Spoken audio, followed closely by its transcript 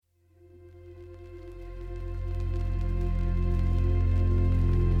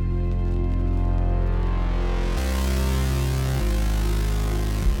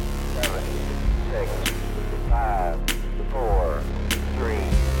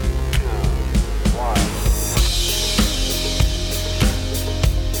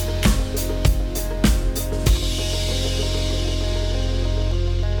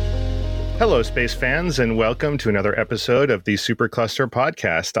Hello, space fans, and welcome to another episode of the Supercluster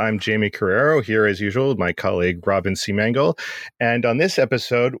podcast. I'm Jamie Carrero, here as usual with my colleague Robin Seamangle. And on this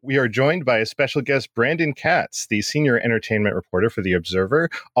episode, we are joined by a special guest, Brandon Katz, the senior entertainment reporter for The Observer,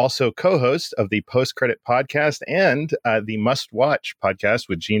 also co-host of the Post Credit podcast and the Must Watch podcast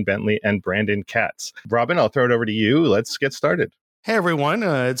with Gene Bentley and Brandon Katz. Robin, I'll throw it over to you. Let's get started. Hey, everyone.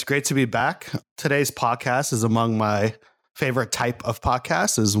 It's great to be back. Today's podcast is among my favorite type of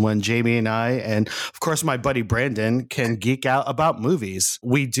podcast, is when Jamie and I, and of course my buddy Brandon, can geek out about movies.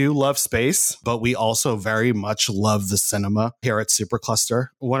 We do love space, but we also very much love the cinema here at Supercluster.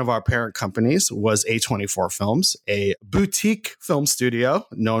 One of our parent companies was A24 Films, a boutique film studio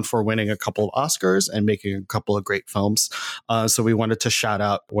known for winning a couple of Oscars and making a couple of great films. So we wanted to shout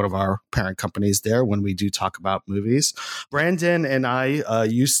out one of our parent companies there when we do talk about movies. Brandon and I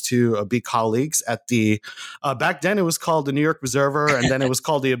used to be colleagues at the, back then it was called the New York Observer, and then it was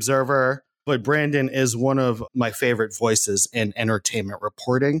called The Observer. But Brandon is one of my favorite voices in entertainment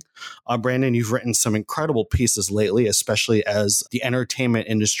reporting. Brandon, you've written some incredible pieces lately, especially as the entertainment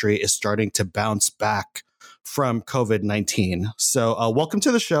industry is starting to bounce back from COVID-19. So welcome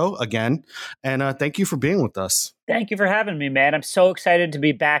to the show again, and thank you for being with us. Thank you for having me, man. I'm so excited to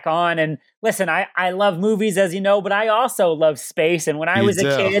be back on. And listen, I love movies, as you know, but I also love space. And when I was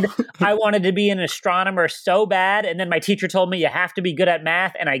a kid, I wanted to be an astronomer so bad. And then my teacher told me you have to be good at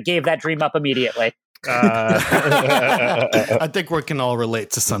math, and I gave that dream up immediately. I think we can all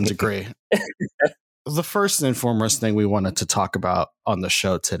relate to some degree. The first and foremost thing we wanted to talk about on the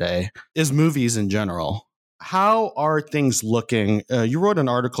show today is movies in general. How are things looking? You wrote an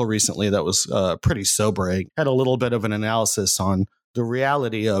article recently that was pretty sobering, had a little bit of an analysis on the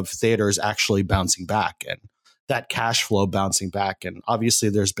reality of theaters actually bouncing back and that cash flow bouncing back. And obviously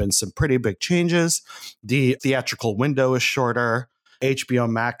there's been some pretty big changes. The theatrical window is shorter. HBO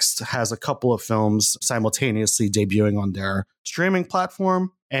Max has a couple of films simultaneously debuting on their streaming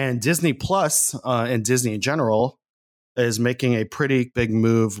platform. And Disney Plus and Disney in general is making a pretty big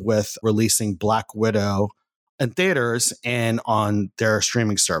move with releasing Black Widow in theaters and on their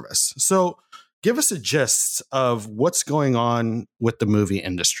streaming service. So give us a gist of what's going on with the movie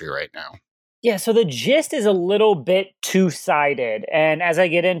industry right now. Yeah, so the gist is a little bit two-sided. And as I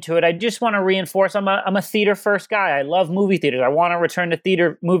get into it, I just want to reinforce I'm a theater-first guy. I love movie theaters. I want to return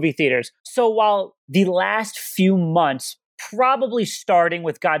to movie theaters. So while the last few months, probably starting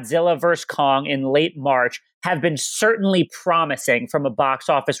with Godzilla vs. Kong in late March, have been certainly promising from a box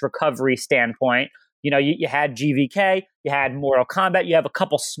office recovery standpoint. You know, you had GVK, you had Mortal Kombat, you have a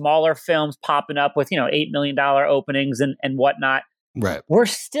couple smaller films popping up with, $8 million openings and whatnot. Right. We're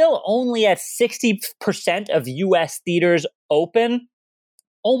still only at 60% of US theaters open,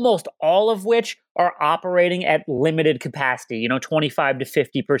 almost all of which are operating at limited capacity, 25 to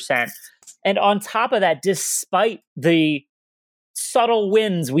 50%. And on top of that, despite the subtle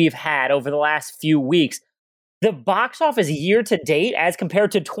wins we've had over the last few weeks, the box office year to date, as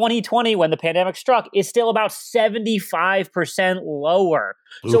compared to 2020 when the pandemic struck, is still about 75% lower.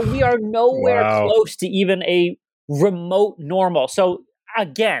 Oof. So we are nowhere close to even a remote normal. So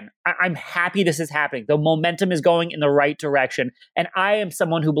again, I'm happy this is happening. The momentum is going in the right direction. And I am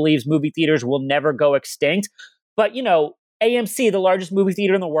someone who believes movie theaters will never go extinct. But, AMC, the largest movie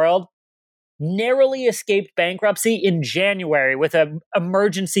theater in the world, narrowly escaped bankruptcy in January with an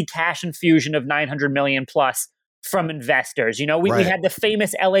emergency cash infusion of $900 million plus from investors. We had the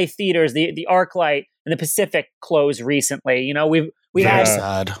famous LA theaters, the ArcLight and the Pacific close recently. We had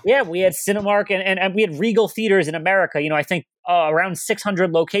Cinemark and we had Regal theaters in America. I think around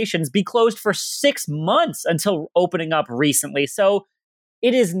 600 locations be closed for 6 months until opening up recently. So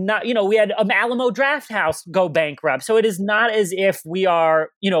it is not, we had Alamo Drafthouse go bankrupt. So it is not as if we are,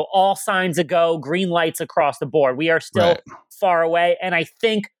 all signs a go, green lights across the board. We are still far away. And I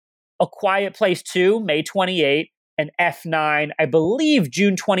think A Quiet Place 2, May 28, and F9, I believe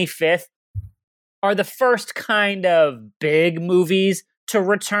June 25th, are the first kind of big movies to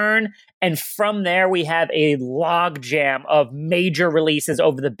return. And from there, we have a logjam of major releases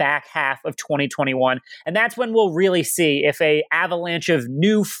over the back half of 2021. And that's when we'll really see if a avalanche of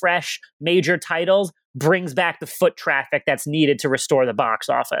new, fresh, major titles brings back the foot traffic that's needed to restore the box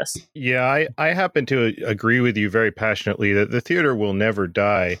office. Yeah, I happen to agree with you very passionately that the theater will never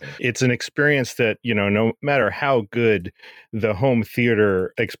die. It's an experience that, no matter how good the home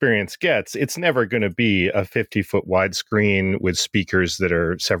theater experience gets, it's never going to be a 50-foot widescreen with speakers that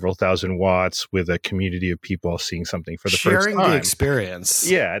are several thousand watts with a community of people seeing something for the first time. Sharing the experience.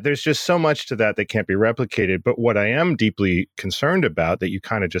 Yeah, there's just so much to that can't be replicated. But what I am deeply concerned about that you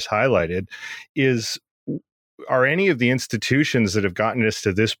kind of just highlighted is are any of the institutions that have gotten us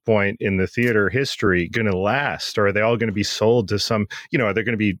to this point in the theater history going to last? Or are they all going to be sold to some, are there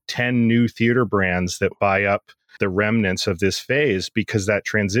going to be 10 new theater brands that buy up the remnants of this phase? Because that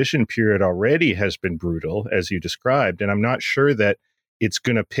transition period already has been brutal, as you described. And I'm not sure that it's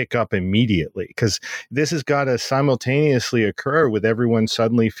going to pick up immediately, because this has got to simultaneously occur with everyone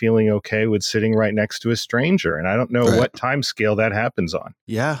suddenly feeling okay with sitting right next to a stranger. And I don't know what time scale that happens on.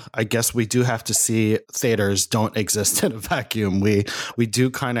 Yeah, I guess we do have to see theaters don't exist in a vacuum. We do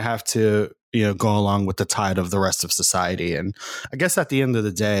kind of have to go along with the tide of the rest of society. And I guess at the end of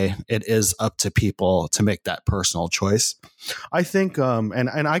the day, it is up to people to make that personal choice. I think, and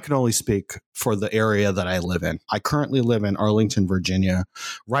I can only speak for the area that I live in. I currently live in Arlington, Virginia,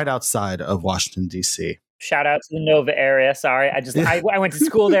 right outside of Washington, D.C. Shout out to the Nova area. Sorry, I went to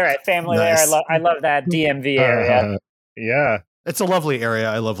school there. I had family Nice. there. I love that DMV area. Yeah. It's a lovely area.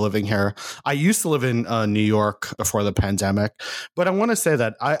 I love living here. I used to live in New York before the pandemic, but I want to say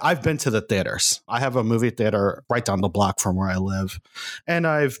that I've been to the theaters. I have a movie theater right down the block from where I live. And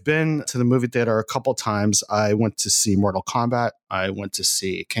I've been to the movie theater a couple times. I went to see Mortal Kombat. I went to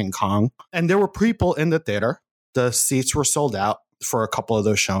see King Kong. And there were people in the theater. The seats were sold out for a couple of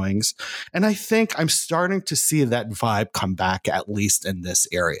those showings. And I think I'm starting to see that vibe come back, at least in this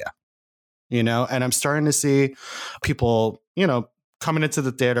area. And I'm starting to see people, coming into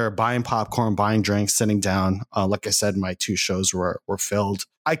the theater, buying popcorn, buying drinks, sitting down. Like I said, my 2 shows were filled.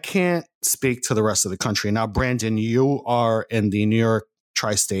 I can't speak to the rest of the country. Now, Brandon, you are in the New York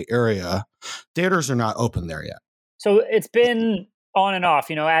tri-state area. Theaters are not open there yet. So it's been on and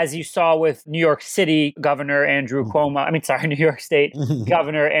off, as you saw with New York City Governor Andrew Cuomo. New York State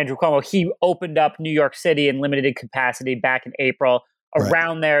Governor Andrew Cuomo. He opened up New York City in limited capacity back in April.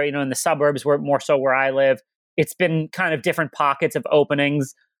 Around there, in the suburbs, where I live, it's been kind of different pockets of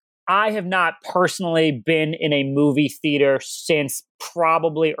openings. I have not personally been in a movie theater since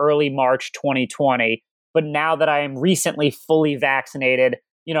probably early March 2020. But now that I am recently fully vaccinated,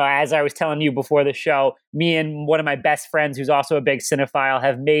 as I was telling you before the show, me and one of my best friends, who's also a big cinephile,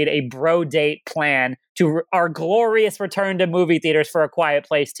 have made a bro date plan to our glorious return to movie theaters for A Quiet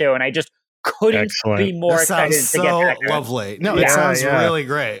Place 2. And I just couldn't be more excited to get back. Lovely. No, it sounds really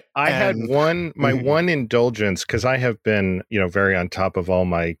great. I had one indulgence, because I have been, very on top of all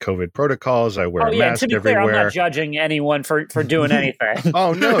my COVID protocols. I wear a mask to be everywhere. Clear, I'm not judging anyone for doing anything.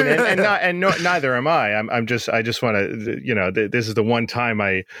 Oh no, neither am I. I just want to, this is the one time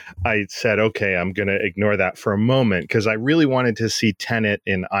I said, okay, I'm going to ignore that for a moment, because I really wanted to see Tenet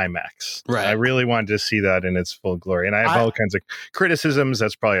in IMAX. Right. I really wanted to see that in its full glory, and I have all kinds of criticisms.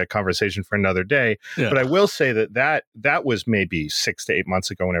 That's probably a conversation for another day. Yeah. But I will say that was maybe 6 to 8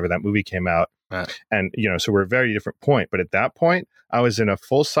 months ago, whenever that movie came out. Right. And, so we're a very different point. But at that point, I was in a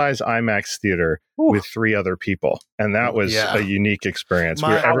full-size IMAX theater with 3 other people. And that was a unique experience.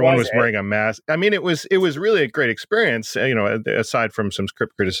 Everyone was wearing a mask. I mean, it was really a great experience, aside from some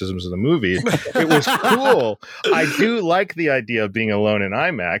script criticisms of the movie. It was cool. I do like the idea of being alone in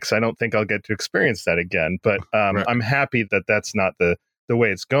IMAX. I don't think I'll get to experience that again. But I'm happy that that's not the way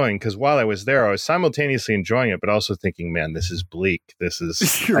it's going, because while I was there, I was simultaneously enjoying it, but also thinking, man, this is bleak. This is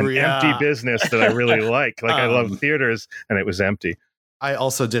an empty business that I really like. I love theaters, and it was empty. I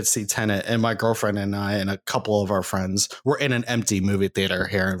also did see Tenet, and my girlfriend and I and a couple of our friends were in an empty movie theater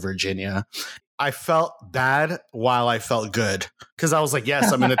here in Virginia. I felt bad while I felt good, because I was like,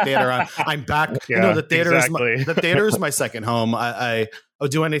 yes, I'm in the theater. I'm back. The theater the theater is my second home. I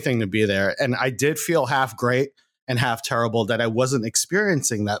would do anything to be there. And I did feel half great and half terrible that I wasn't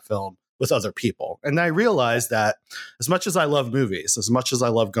experiencing that film with other people. And I realized that as much as I love movies, as much as I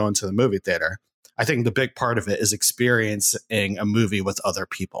love going to the movie theater, I think the big part of it is experiencing a movie with other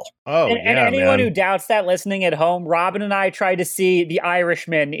people. And anyone who doubts that listening at home, Robin and I tried to see The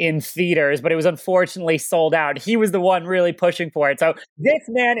Irishman in theaters, but it was unfortunately sold out. He was the one really pushing for it. So this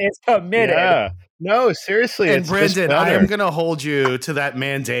man is committed. Yeah. No, seriously. And Brandon, I am going to hold you to that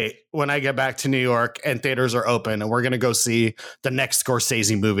mandate when I get back to New York and theaters are open, and we're going to go see the next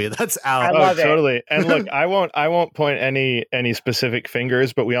Scorsese movie that's out. I love it. Totally. And look, I won't point any specific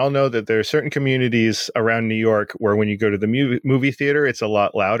fingers, but we all know that there are certain communities around New York where when you go to the movie theater, it's a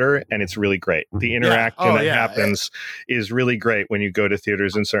lot louder and it's really great. The interaction that happens is really great when you go to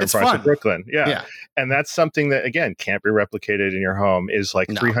theaters in certain parts of Brooklyn. Yeah. And that's something that, again, can't be replicated in your home, is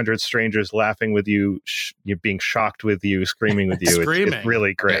 300 strangers laughing with you being shocked with you, screaming with you. It's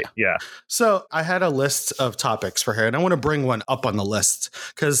really great. Yeah. So I had a list of topics for here, and I want to bring one up on the list,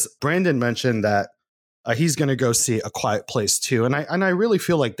 because Brandon mentioned that he's going to go see A Quiet Place 2. And I really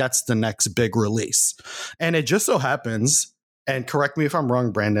feel like that's the next big release. And it just so happens, and correct me if I'm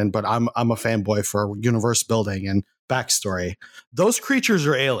wrong, Brandon, but I'm a fanboy for universe building and backstory. Those creatures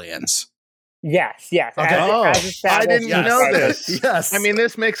are aliens. Yes. Okay. I didn't know this. Yes. I mean,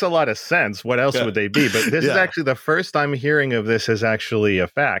 this makes a lot of sense. What else would they be? But this is actually the first I'm hearing of this as actually a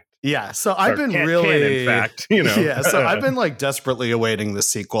fact. Yeah, so I've been in fact, Yeah, so I've been like desperately awaiting the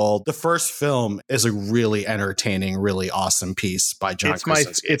sequel. The first film is a really entertaining, really awesome piece by John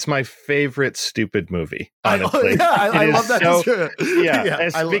Krasinski. It's my favorite stupid movie, honestly. I love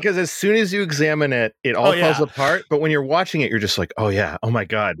that. Because as soon as you examine it, it all falls apart. But when you're watching it, you're just like, oh my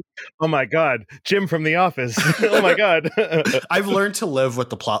God, Jim from The Office. Oh my God. I've learned to live with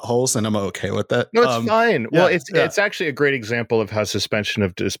the plot holes, and I'm okay with it. No, it's fine. Well, it's actually a great example of how suspension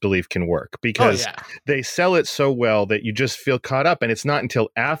of disbelief can work, because they sell it so well that you just feel caught up, and it's not until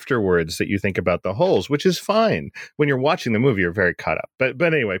afterwards that you think about the holes, which is fine. When you're watching the movie, you're very caught up. But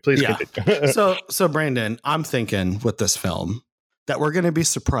anyway, please continue. So Brandon, I'm thinking with this film that we're going to be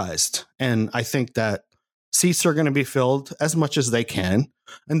surprised, and I think that seats are going to be filled as much as they can,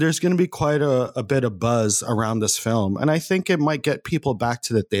 and there's going to be quite a bit of buzz around this film, and I think it might get people back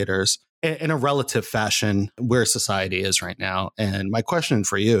to the theaters in a relative fashion where society is right now. And my question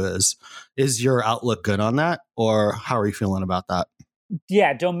for you is your outlook good on that, or how are you feeling about that?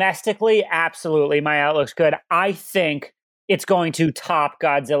 Yeah, domestically, absolutely. My outlook's good. I think it's going to top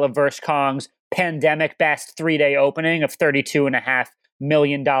Godzilla vs. Kong's pandemic best 3-day opening of $32.5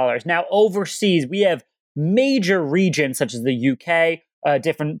 million. Now, overseas, we have major regions such as the UK,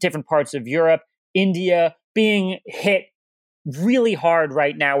 different parts of Europe, India being hit really hard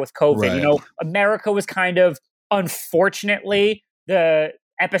right now with COVID. Right. America was kind of, unfortunately, the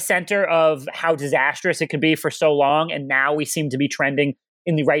epicenter of how disastrous it could be for so long. And now we seem to be trending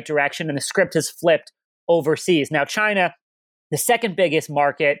in the right direction, and the script has flipped overseas. Now, China, the second biggest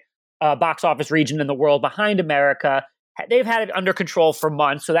market, box office region in the world behind America, they've had it under control for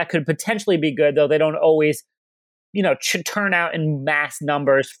months. So that could potentially be good, though they don't always turn out in mass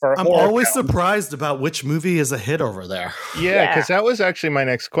numbers for I'm always surprised about which movie is a hit over there. Yeah, because that was actually my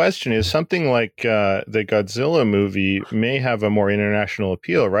next question, is something like the Godzilla movie may have a more international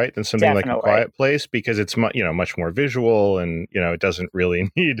appeal, right, than something like A Quiet Place, because it's much more visual, and it doesn't really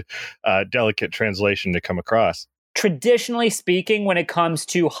need delicate translation to come across. Traditionally speaking, when it comes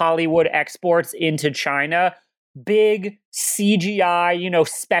to Hollywood exports into China, big CGI,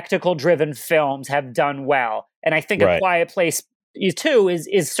 spectacle-driven films have done well. And I think A Quiet Place 2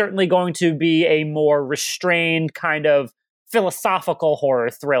 is certainly going to be a more restrained kind of philosophical horror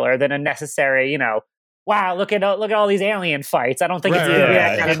thriller than a necessary, wow, look at all these alien fights. I don't think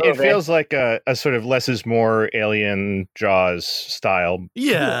it's it feels like a sort of less is more Alien Jaws style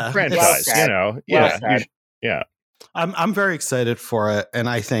franchise. Yeah. I'm very excited for it, and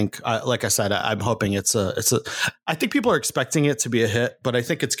I think, like I said, I'm hoping it's a. I think people are expecting it to be a hit, but I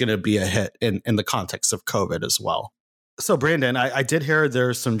think it's going to be a hit in the context of COVID as well. So, Brandon, I did hear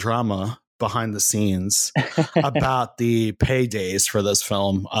there's some drama behind the scenes about the paydays for this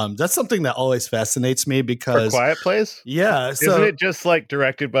film. That's something that always fascinates me, because For Quiet Place? Yeah. Isn't it just like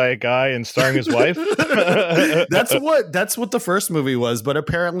directed by a guy and starring his wife? That's what the first movie was. But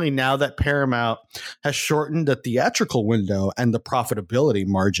apparently now that Paramount has shortened the theatrical window and the profitability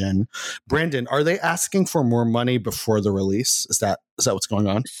margin, Brandon, are they asking for more money before the release? Is that what's going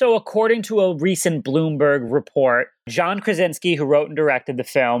on? So according to a recent Bloomberg report, John Krasinski, who wrote and directed the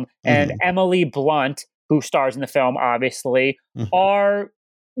film, and Emily Blunt, who stars in the film, obviously, are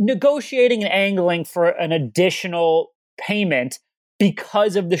negotiating and angling for an additional payment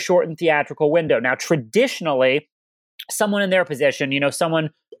because of the shortened theatrical window. Now, traditionally, someone in their position, someone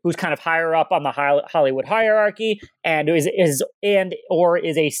who's kind of higher up on the Hollywood hierarchy and is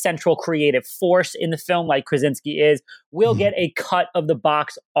a central creative force in the film, like Krasinski is, will get a cut of the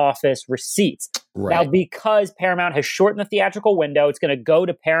box office receipts. Right. Now, because Paramount has shortened the theatrical window, it's going to go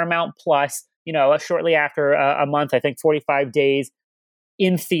to Paramount Plus, shortly after a month, I think 45 days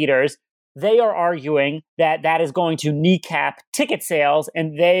in theaters. They are arguing that is going to kneecap ticket sales,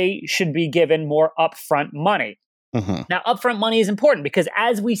 and they should be given more upfront money. Now, upfront money is important because,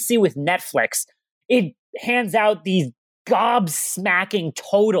 as we see with Netflix, it hands out these gobsmacking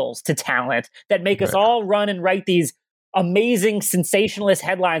totals to talent that make us all run and write these amazing, sensationalist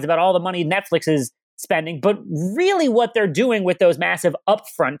headlines about all the money Netflix is spending. But really what they're doing with those massive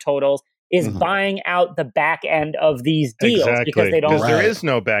upfront totals is buying out the back end of these deals, because they don't. There is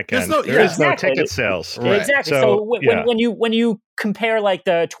no back end. There is no ticket sales. Exactly. So when you compare like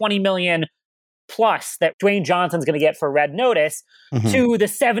the 20 million plus that Dwayne Johnson's going to get for Red Notice to the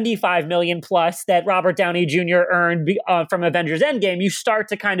 75 million plus that Robert Downey Jr. earned from Avengers Endgame, you start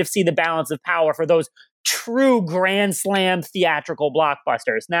to kind of see the balance of power for those true grand slam theatrical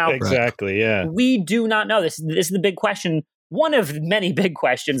blockbusters. Now, exactly, yeah. We do not know. This is the big question. One of many big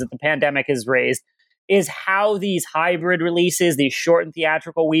questions that the pandemic has raised is how these hybrid releases, these shortened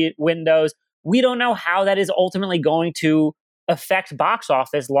theatrical windows, we don't know how that is ultimately going to affect box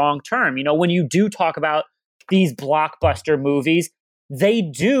office long term. You know, when you do talk about these blockbuster movies, they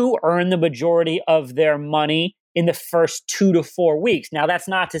do earn the majority of their money in the first 2 to 4 weeks. Now, that's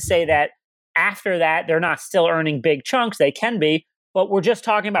not to say that after that, they're not still earning big chunks. They can be, but we're just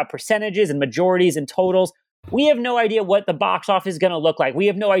talking about percentages and majorities and totals. We have no idea what the box office is going to look like. We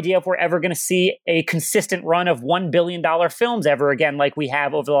have no idea if we're ever going to see a consistent run of $1 billion films ever again, like we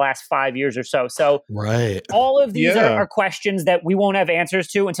have over the last 5 years or so. So all of these are questions that we won't have answers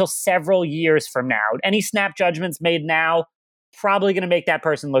to until several years from now. Any snap judgments made now probably going to make that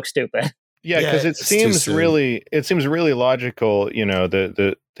person look stupid. Yeah, because it seems really logical, you know,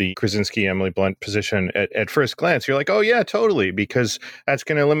 the Krasinski, Emily Blunt position at first glance. You're like, oh yeah, totally, because that's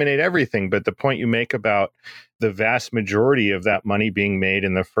going to eliminate everything. But the point you make about the vast majority of that money being made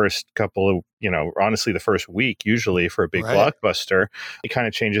in the first couple of, you know, honestly, the first week, usually for a big blockbuster, it kind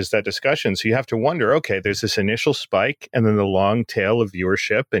of changes that discussion. So you have to wonder, okay, there's this initial spike and then the long tail of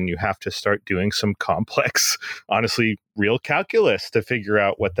viewership, and you have to start doing some complex, honestly, real calculus to figure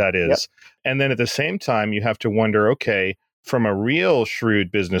out what that is. Yep. And then at the same time, you have to wonder, okay, from a real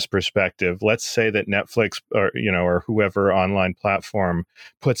shrewd business perspective, let's say that Netflix or whoever online platform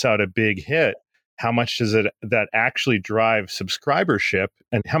puts out a big hit. How much does that actually drive subscribership,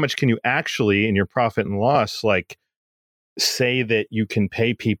 and how much can you actually, in your profit and loss, like say that you can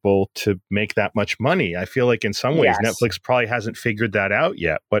pay people to make that much money? I feel like in some ways Netflix probably hasn't figured that out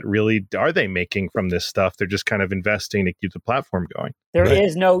yet. What really are they making from this stuff? They're just kind of investing to keep the platform going. There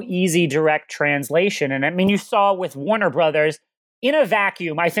is no easy direct translation. And I mean, you saw with Warner Brothers, in a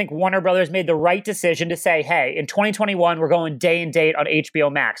vacuum, I think Warner Brothers made the right decision to say, hey, in 2021, we're going day and date on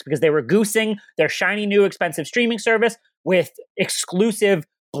HBO Max, because they were goosing their shiny new expensive streaming service with exclusive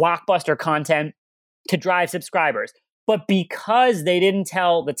blockbuster content to drive subscribers. But because they didn't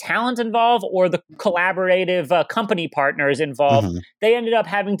tell the talent involved or the collaborative company partners involved, they ended up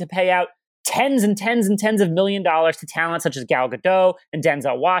having to pay out tens and tens and tens of $1 million to talent such as Gal Gadot and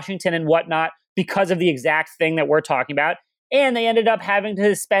Denzel Washington and whatnot, because of the exact thing that we're talking about. And they ended up having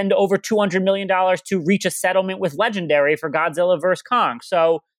to spend over $200 million to reach a settlement with Legendary for Godzilla vs. Kong.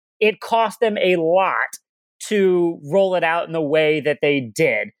 So it cost them a lot to roll it out in the way that they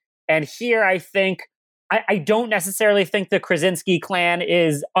did. And here I think, I don't necessarily think the Krasinski clan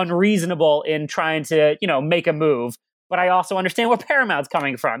is unreasonable in trying to, make a move. But I also understand where Paramount's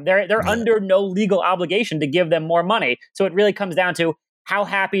coming from. They're under no legal obligation to give them more money. So it really comes down to, how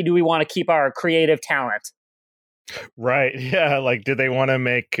happy do we want to keep our creative talent? Right. Yeah. Like, do they want to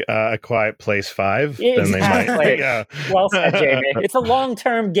make A Quiet Place 5? Exactly. Then they might. Yeah. Well said, Jamie. It's a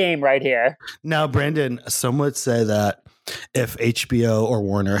long-term game right here. Now, Brandon, some would say that if HBO or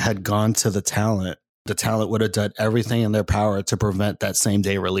Warner had gone to the talent would have done everything in their power to prevent that same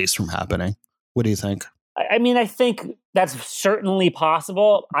day release from happening. What do you think? I mean, I think that's certainly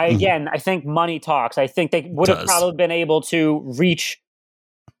possible. I think money talks. I think they would have probably been able to reach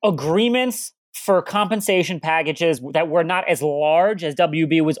agreements for compensation packages that were not as large as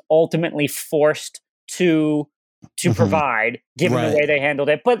WB was ultimately forced to provide, given the way they handled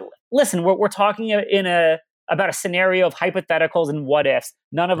it. But listen, we're talking about a scenario of hypotheticals and what ifs.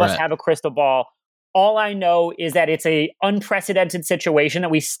 None of us have a crystal ball. All I know is that it's a unprecedented situation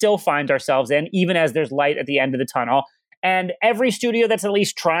that we still find ourselves in, even as there's light at the end of the tunnel. And every studio that's at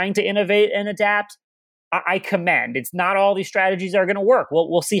least trying to innovate and adapt, I commend. It's not all these strategies are going to work.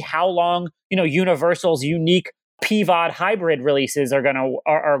 We'll see how long, Universal's unique PVOD hybrid releases are going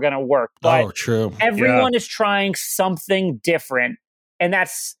to work. But true. Everyone is trying something different, and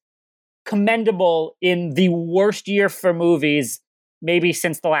that's commendable in the worst year for movies maybe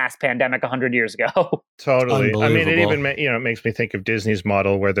since the last pandemic 100 years ago. Totally. I mean, it even it makes me think of Disney's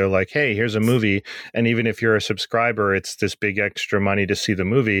model where they're like, hey, here's a movie, and even if you're a subscriber, it's this big extra money to see the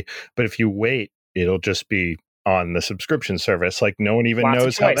movie. But if you wait, it'll just be on the subscription service. Like, no one even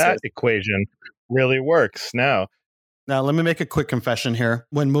knows how that equation really works now. Now, let me make a quick confession here.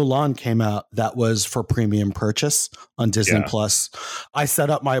 When Mulan came out, that was for premium purchase on Disney Plus. I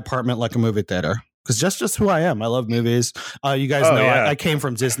set up my apartment like a movie theater. because just who I am. I love movies. You guys know I came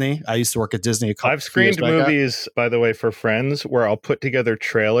from Disney. I used to work at Disney. I've screened movies, by the way, for friends where I'll put together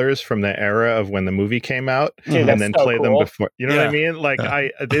trailers from the era of when the movie came out and then play them before. You know what I mean? Like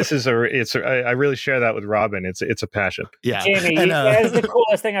I really share that with Robin. It's a passion. Yeah, Jamie, that is the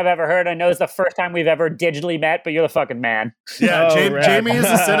coolest thing I've ever heard. I know it's the first time we've ever digitally met, but you're the fucking man. Yeah, Jamie is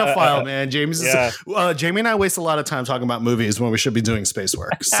a cinephile, man. Jamie and I waste a lot of time talking about movies when we should be doing space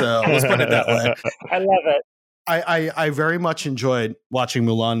work. So let's put it that way. I love it. I very much enjoyed watching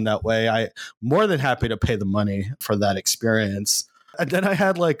Mulan that way. I more than happy to pay the money for that experience. And then I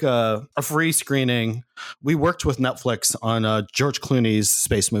had like a free screening. We worked with Netflix on George Clooney's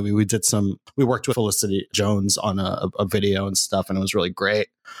space movie. We worked with Felicity Jones on a video and stuff, and it was really great.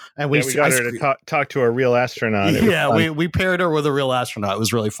 And we got her to talk to a real astronaut. Yeah, we paired her with a real astronaut. It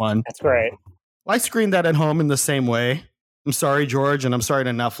was really fun. That's great. I screened that at home in the same way. I'm sorry, George, and I'm sorry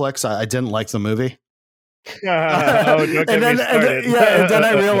to Netflix. I didn't like the movie. And then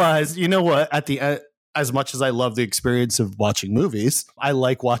I realized, you know what? At the end, as much as I love the experience of watching movies, I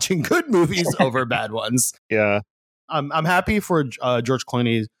like watching good movies over bad ones. Yeah, I'm happy for George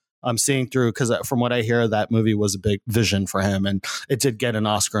Clooney. I'm seeing through, because from what I hear, that movie was a big vision for him, and it did get an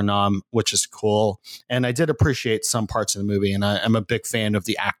Oscar nom, which is cool. And I did appreciate some parts of the movie, and I'm a big fan of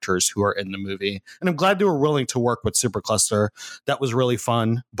the actors who are in the movie. And I'm glad they were willing to work with Supercluster. That was really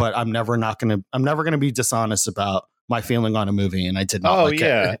fun. But I'm never gonna be dishonest about my feeling on a movie, and I did not. Like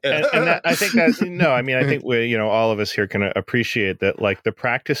it. and that, I think that I think we, all of us here can appreciate that. Like the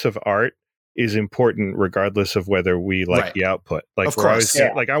practice of art is important regardless of whether we like the output. Like of course,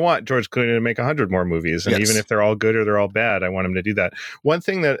 like I want George Clooney to make 100 more movies, and even if they're all good or they're all bad, I want him to do that. One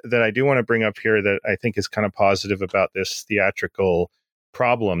thing that I do want to bring up here that I think is kind of positive about this theatrical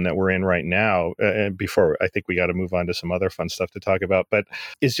problem that we're in right now, and before I think we got to move on to some other fun stuff to talk about, but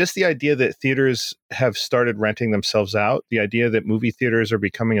it's just the idea that theaters have started renting themselves out. The idea that movie theaters are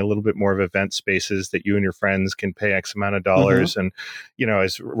becoming a little bit more of event spaces that you and your friends can pay X amount of dollars. And,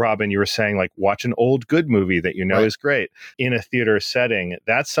 as Robin, you were saying, like watch an old good movie that is great in a theater setting.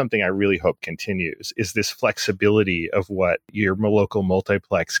 That's something I really hope continues, is this flexibility of what your local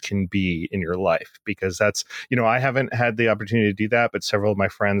multiplex can be in your life. Because that's, I haven't had the opportunity to do that, but several of my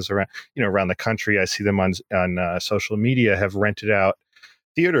friends around the country, I see them on social media, have rented out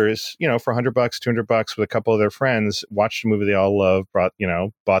theaters, for $100, $200 with a couple of their friends, watched a movie they all love,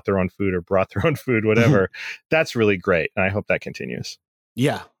 bought their own food or brought their own food, whatever. That's really great. And I hope that continues.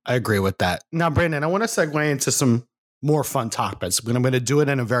 Yeah, I agree with that. Now, Brandon, I want to segue into some more fun topics, but I'm going to do it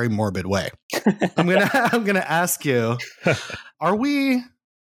in a very morbid way. I'm going to ask you, are we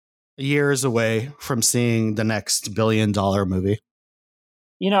years away from seeing the next $1 billion movie?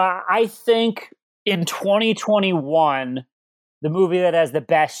 I think in 2021, the movie that has the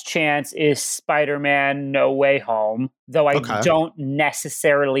best chance is Spider-Man No Way Home, though I don't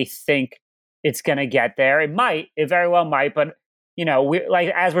necessarily think it's going to get there. It very well might, but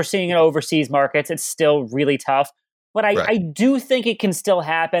as we're seeing in overseas markets, it's still really tough. But I do think it can still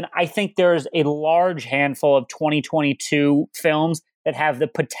happen. I think there's a large handful of 2022 films that have the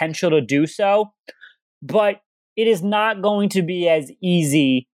potential to do so, but it is not going to be as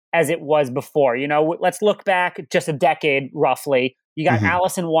easy as it was before. Let's look back just a decade roughly. You got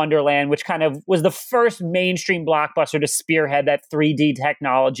Alice in Wonderland, which kind of was the first mainstream blockbuster to spearhead that 3D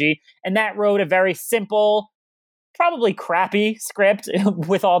technology. And that wrote a very simple, probably crappy script,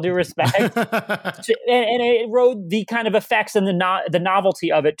 with all due respect. and it rode the kind of effects and the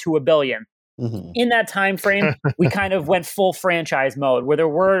novelty of it to $1 billion. In that time frame, we kind of went full franchise mode, where there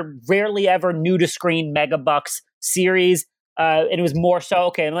were rarely ever new to screen megabucks series. And it was more so,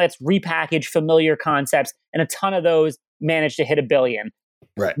 okay, let's repackage familiar concepts. And a ton of those managed to hit $1 billion.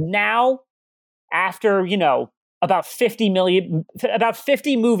 Right. Now, after, about 50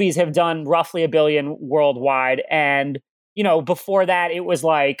 movies have done roughly $1 billion worldwide. And, before that, it was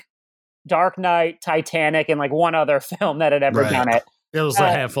like Dark Knight, Titanic, and like one other film that had ever done it. It was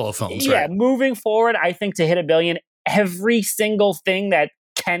a handful of films. Yeah, moving forward, I think to hit $1 billion, every single thing that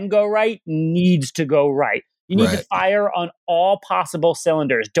can go right needs to go right. You need to fire on all possible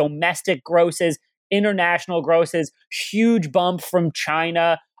cylinders: domestic grosses, international grosses, huge bump from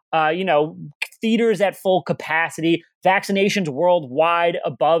China, theaters at full capacity, vaccinations worldwide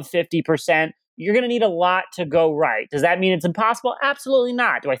above 50%. You're going to need a lot to go right. Does that mean it's impossible? Absolutely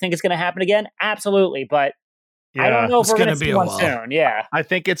not. Do I think it's going to happen again? Absolutely. But I don't know if we're going to see one soon. Yeah. I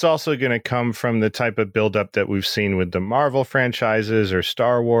think it's also going to come from the type of buildup that we've seen with the Marvel franchises or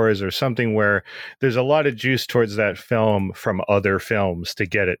Star Wars or something, where there's a lot of juice towards that film from other films to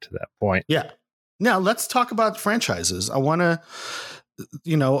get it to that point. Yeah. Now let's talk about franchises. I want to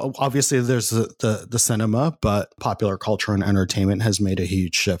obviously there's the cinema, but popular culture and entertainment has made a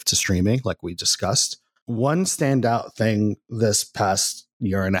huge shift to streaming, like we discussed. One standout thing this past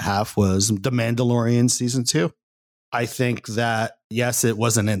year and a half was The Mandalorian season 2. I think that, yes, it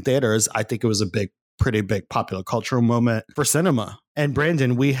wasn't in theaters. I think it was pretty big popular cultural moment for cinema. And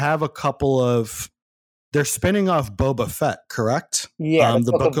Brandon, we have a couple of, they're spinning off Boba Fett, correct? Yeah.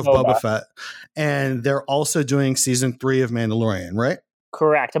 The Book of Boba Fett. And they're also doing season 3 of Mandalorian, right?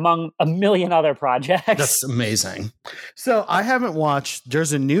 Correct. Among a million other projects. That's amazing. So I haven't watched,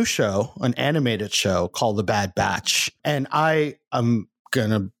 there's a new show, an animated show called The Bad Batch. And I'm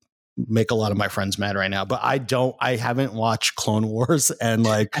going to make a lot of my friends mad right now, but I haven't watched Clone Wars and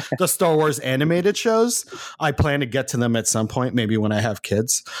like the Star Wars animated shows. I plan to get to them at some point, maybe when I have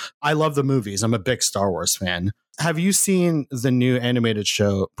kids. I love the movies. I'm a big Star Wars fan. Have you seen the new animated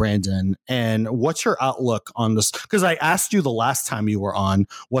show, Brandon? And what's your outlook on this? Because I asked you the last time you were on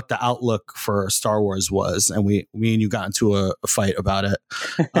what the outlook for Star Wars was, and me and you got into a fight about it.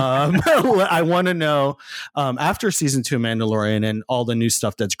 I want to know, after season 2 of Mandalorian and all the new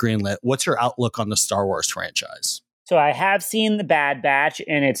stuff that's greenlit, what's your outlook on the Star Wars franchise? So I have seen The Bad Batch,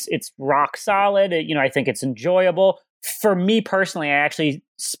 and it's rock solid. I think it's enjoyable. For me personally, I actually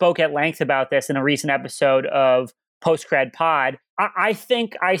spoke at length about this in a recent episode of Post Cred Pod. I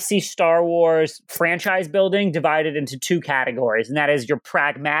think I see Star Wars franchise building divided into 2 categories, and that is your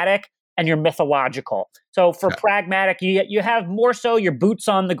pragmatic and your mythological. So for pragmatic, you have more so your boots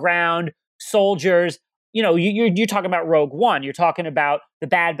on the ground soldiers. You're talking about Rogue One. You're talking about The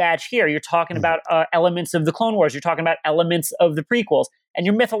Bad Batch here. You're talking about elements of the Clone Wars. You're talking about elements of the prequels. And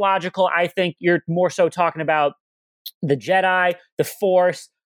your mythological, I think you're more so talking about the Jedi, the Force,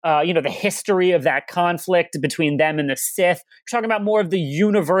 the history of that conflict between them and the Sith. You're talking about more of the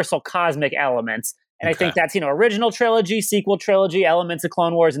universal cosmic elements. And I think that's, original trilogy, sequel trilogy, elements of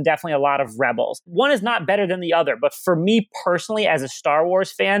Clone Wars, and definitely a lot of Rebels. One is not better than the other. But for me personally, as a Star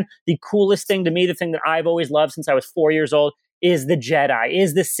Wars fan, the coolest thing to me, the thing that I've always loved since I was 4 years old, is the Jedi,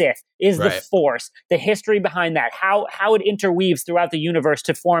 is the Sith, is the Force, the history behind that, how it interweaves throughout the universe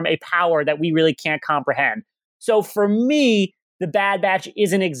to form a power that we really can't comprehend. So for me, The Bad Batch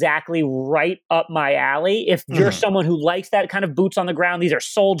isn't exactly right up my alley. If you're someone who likes that kind of boots on the ground, these are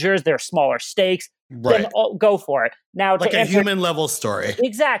soldiers, they're smaller stakes, then go for it. Now, like a human level story.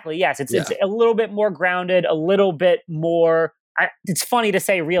 Exactly, yes. It's a little bit more grounded, a little bit more, it's funny to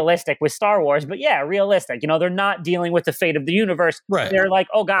say realistic with Star Wars, but yeah, realistic. They're not dealing with the fate of the universe. Right. They're like,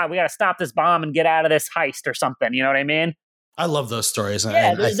 oh God, we got to stop this bomb and get out of this heist or something. You know what I mean? I love those stories.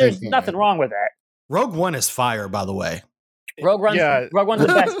 Yeah, there's nothing wrong with that. Rogue One is fire, by the way. Rogue One's the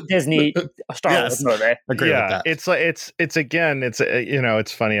best Disney Star Wars movie. Agree with that. It's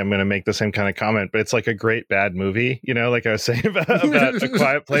funny. I'm going to make the same kind of comment, but it's like a great bad movie. Like I was saying about A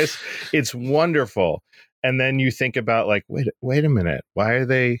Quiet Place. It's wonderful. And then you think about like, wait a minute, why are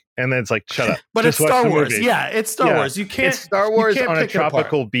they? And then it's like, shut up. But it's Star Wars. Yeah, it's Star Wars. You can't. It's Star Wars on a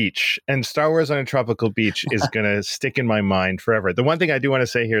tropical beach, and Star Wars on a tropical beach is going to stick in my mind forever. The one thing I do want to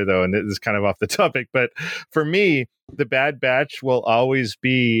say here, though, and this is kind of off the topic, but for me, The Bad Batch will always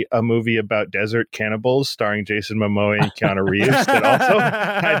be a movie about desert cannibals starring Jason Momoa and Keanu Reeves that also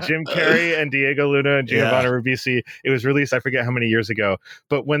had Jim Carrey and Diego Luna and Giovanni Ribisi. It was released, I forget how many years ago,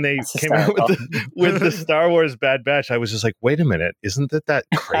 but when they came out with the Star Wars Bad Batch, I was just like, wait a minute, isn't that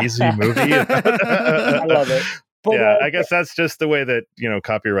crazy movie? I love it. But I guess that's just the way that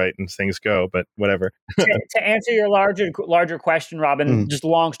copyright and things go. But whatever. To answer your larger question, Robin, just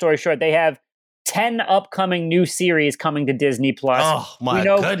long story short, they have 10 upcoming new series coming to Disney Plus. Oh my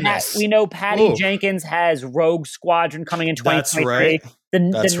goodness! We know Patty Jenkins has Rogue Squadron coming in 2023. That's right. The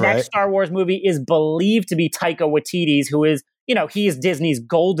next Star Wars movie is believed to be Taika Waititi's, who is he is Disney's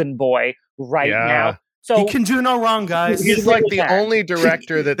golden boy now. So he can do no wrong, guys. He's like the only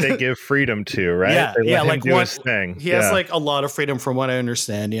director that they give freedom to, right? They let him do his thing. He has like a lot of freedom, from what I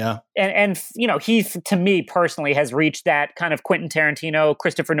understand. Yeah, and he, to me personally, has reached that kind of Quentin Tarantino,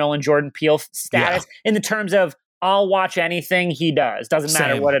 Christopher Nolan, Jordan Peele status in the terms of I'll watch anything he does. Doesn't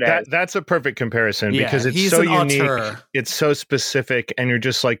matter what it is. That's a perfect comparison because it's so unique. It's so specific, and you're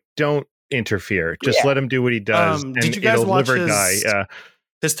just like, don't interfere. Just let him do what he does. Did you guys watch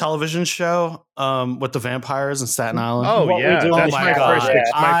his television show, with the vampires in Staten Island? Oh What We yeah, Do that's in my Shadows, first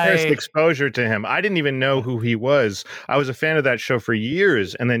yeah. my first exposure to him. I didn't even know who he was. I was a fan of that show for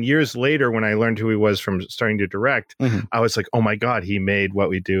years, and then years later, when I learned who he was from starting to direct, I was like, "Oh my god, he made What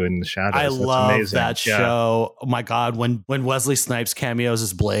We Do in the Shadows." I That's love amazing. that show. Oh my god, when Wesley Snipes cameos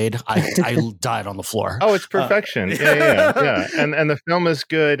as Blade, I died on the floor. Oh, it's perfection. Yeah. And the film is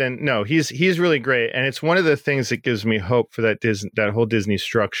good, and no, he's really great, and it's one of the things that gives me hope for that whole Disney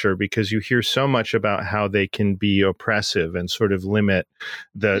structure, because you hear so much about how they can be oppressive and sort of limit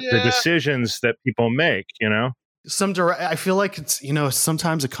the decisions that people make, you know? I feel like it's,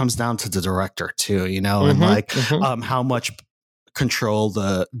 sometimes it comes down to the director too, and how much control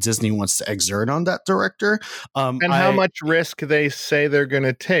the Disney wants to exert on that director, and how much risk they say they're going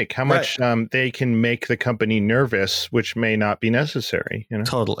to take, how much they can make the company nervous, which may not be necessary.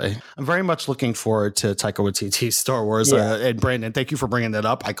 Totally. I'm very much looking forward to Taika Waititi's Star Wars. And Brandon, thank you for bringing that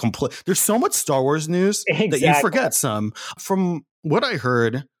up. There's so much Star Wars news that you forget some. From what I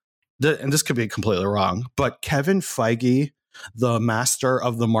heard, and this could be completely wrong, but Kevin Feige, the master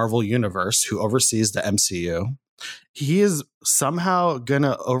of the Marvel Universe, who oversees the MCU, he is somehow going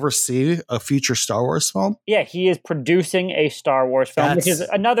to oversee a future Star Wars film. Yeah, he is producing a Star Wars film, which is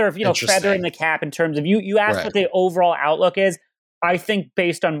another, feather in the cap in terms of you asked what the overall outlook is. I think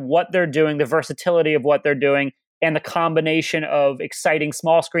based on what they're doing, the versatility of what they're doing, and the combination of exciting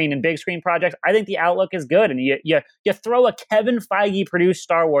small screen and big screen projects, I think the outlook is good. And you throw a Kevin Feige produced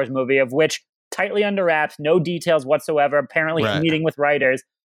Star Wars movie, of which tightly under wraps, no details whatsoever, apparently meeting with writers.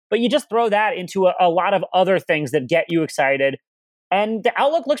 But you just throw that into a lot of other things that get you excited. And the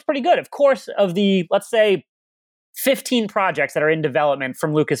outlook looks pretty good. Of course, of the, let's say, 15 projects that are in development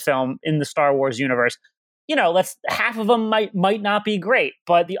from Lucasfilm in the Star Wars universe, half of them might not be great,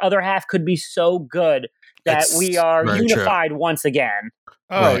 but the other half could be so good that we are unified once again.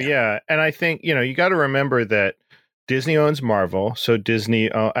 Oh, yeah. And I think, you got to remember that Disney owns Marvel. So Disney,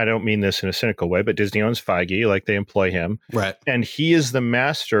 I don't mean this in a cynical way, but Disney owns Feige, like they employ him. Right. And he is the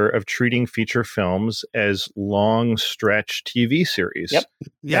master of treating feature films as long stretch TV series. Yep.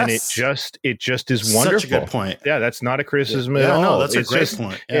 Yes. And it just is wonderful. Such a good point. Yeah, that's not a criticism at all. No, that's it's a great just,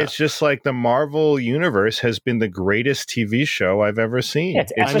 point. Yeah. It's just like the Marvel universe has been the greatest TV show I've ever seen.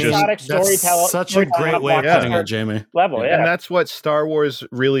 It's episodic storytelling. That's such a great way of putting it, Jamie. Level, yeah. And that's what Star Wars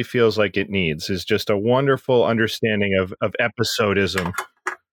really feels like it needs, is just a wonderful understanding of episodism.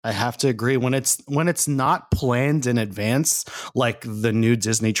 I have to agree. When it's not planned in advance, like the new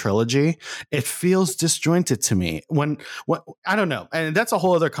Disney trilogy, it feels disjointed to me. When I don't know, and that's a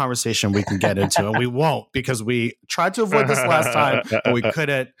whole other conversation we can get into, and we won't, because we tried to avoid this last time, but we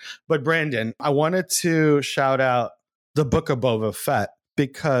couldn't. But Brandon, I wanted to shout out the Book of Boba Fett,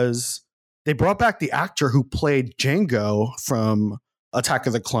 because they brought back the actor who played Jango from Attack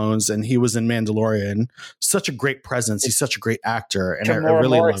of the Clones, and he was in Mandalorian. Such a great presence. He's such a great actor, and I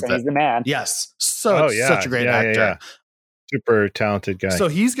really love that. He's the man. Yes, such a great actor. Yeah. Super talented guy. So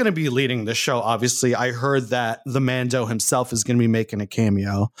he's going to be leading the show. Obviously, I heard that the Mando himself is going to be making a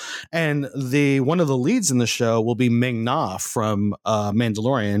cameo, and one of the leads in the show will be Ming-Na from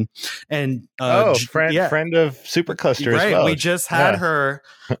Mandalorian. And friend of Supercluster as well. We just had her.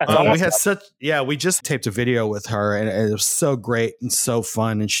 We just taped a video with her, and it was so great and so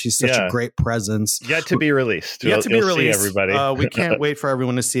fun, and she's such a great presence. Yet to be released. Yet to be released. See everybody. We can't wait for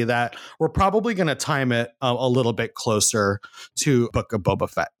everyone to see that. We're probably going to time it a little bit closer to Book of Boba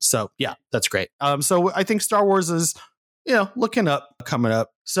Fett. So yeah, that's great. So I think Star Wars is, looking up, coming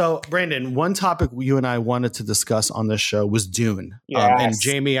up. So Brandon, one topic you and I wanted to discuss on this show was Dune. Yes. And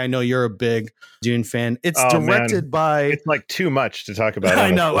Jamie, I know you're a big Dune fan. It's directed by. It's like too much to talk about.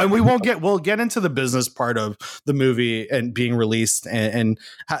 I know, and we'll get into the business part of the movie and being released and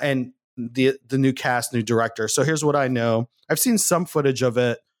the new cast, new director. So here's what I know. I've seen some footage of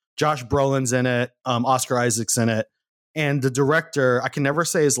it. Josh Brolin's in it. Oscar Isaac's in it. And the director, I can never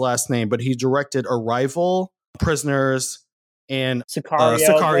say his last name, but he directed Arrival, Prisoners, and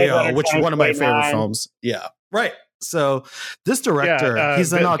Sicario, which is one of my favorite films. Yeah, right. So this director,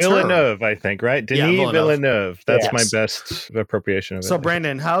 he's an auteur. Villeneuve, I think, right? Denis Villeneuve. That's my best appropriation of it. So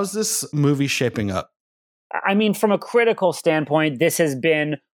Brandon, how's this movie shaping up? I mean, from a critical standpoint, this has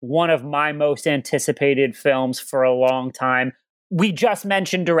been one of my most anticipated films for a long time. We just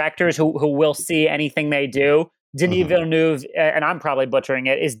mentioned directors who will see anything they do. Denis Villeneuve, and I'm probably butchering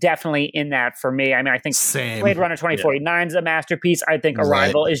it, is definitely in that for me. I mean, I think Blade Runner 2049 is a masterpiece. I think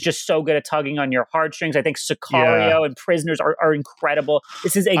Arrival is just so good at tugging on your heartstrings. I think Sicario and Prisoners are incredible.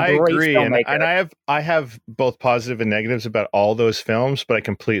 This is a great filmmaker. And I have both positive and negatives about all those films, but I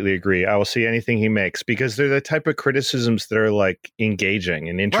completely agree. I will see anything he makes because they're the type of criticisms that are like engaging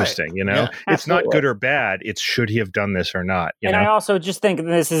and interesting. You know, it's absolutely. not good or bad. It's should he have done this or not? You know? I also just think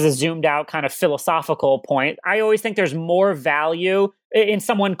this is a zoomed out kind of philosophical point. I always think there's more value in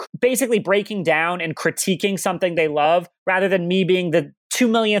someone basically breaking down and critiquing something they love rather than me being the 2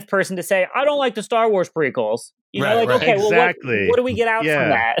 millionth person to say, I don't like the Star Wars prequels. You know, okay, exactly. well, what do we get out from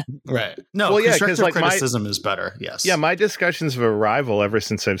that? Right. No, constructive criticism is better. Yes. Yeah, my discussions of Arrival ever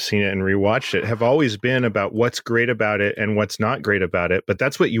since I've seen it and rewatched it have always been about what's great about it and what's not great about it. But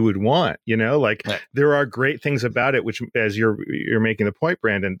that's what you would want, you know? Like there are great things about it, which, as you're making the point,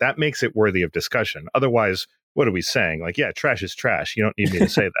 Brandon, that makes it worthy of discussion. Otherwise, what are we saying? Like, yeah, trash is trash. You don't need me to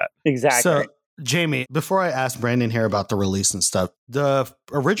say that. Exactly. So, Jamie, before I ask Brandon here about the release and stuff, the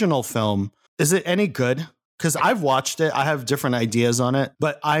original film, is it any good? Because I've watched it. I have different ideas on it,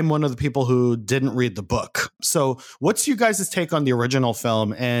 but I'm one of the people who didn't read the book. So what's you guys' take on the original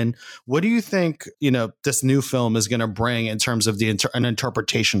film? And what do you think, this new film is going to bring in terms of an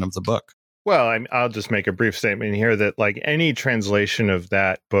interpretation of the book? Well, I'll just make a brief statement here that like any translation of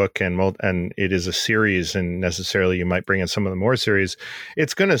that book and it is a series and necessarily you might bring in some of the more series,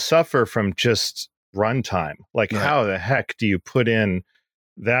 it's going to suffer from just runtime. Like how the heck do you put in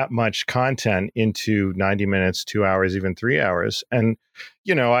that much content into 90 minutes, 2 hours, even 3 hours? And,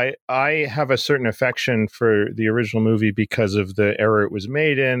 I have a certain affection for the original movie because of the era it was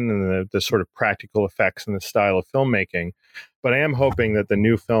made in and the sort of practical effects and the style of filmmaking. But I am hoping that the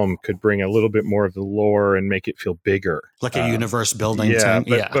new film could bring a little bit more of the lore and make it feel bigger. Like a universe building thing.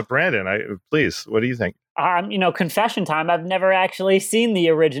 But Brandon, please, what do you think? Confession time. I've never actually seen the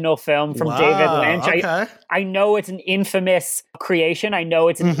original film from David Lynch. Okay. I know it's an infamous creation. I know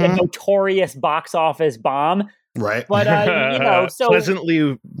it's a notorious box office bomb. Right. But, so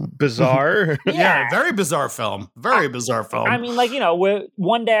pleasantly bizarre. Yeah, very bizarre film. Very bizarre film. I mean,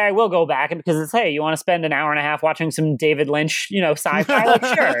 one day I will go back because it's, hey, you want to spend an hour and a half watching some David Lynch, sci-fi? Like,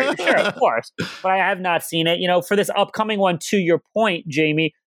 sure, of course. But I have not seen it. For this upcoming one, to your point,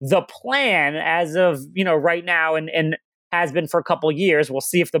 Jamie, the plan as of, right now and has been for a couple years, we'll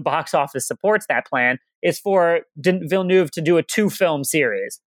see if the box office supports that plan, is for Villeneuve to do a 2-film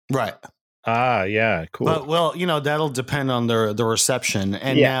series. Right. Ah, yeah, cool. But, that'll depend on the reception.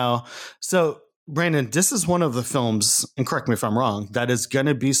 And now, so Brandon, this is one of the films, and correct me if I'm wrong, that is going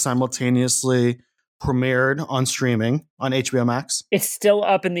to be simultaneously premiered on streaming on HBO Max. It's still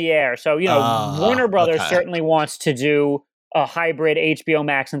up in the air. So, Warner Brothers certainly wants to do a hybrid HBO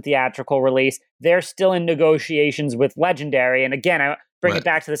Max and theatrical release. They're still in negotiations with Legendary. And again, I bring it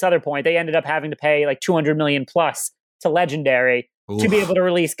back to this other point. They ended up having to pay like $200 million plus to Legendary to be able to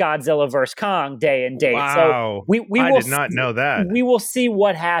release Godzilla vs. Kong day and date. Wow. So we I will did not know that. We will see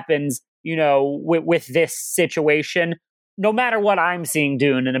what happens, with this situation. No matter what I'm seeing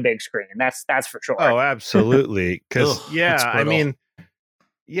Dune in a big screen, that's for sure. Oh, absolutely. Because it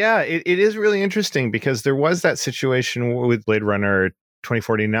is really interesting because there was that situation with Blade Runner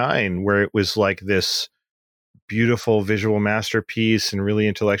 2049 where it was like this beautiful visual masterpiece and really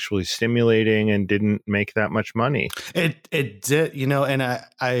intellectually stimulating and didn't make that much money. It did, and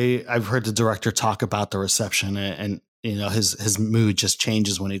I've heard the director talk about the reception and his mood just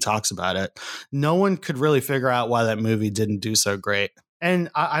changes when he talks about it. No one could really figure out why that movie didn't do so great. And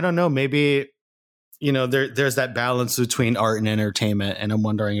I don't know, maybe, there's that balance between art and entertainment. And I'm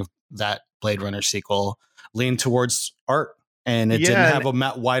wondering if that Blade Runner sequel leaned towards art. And it didn't have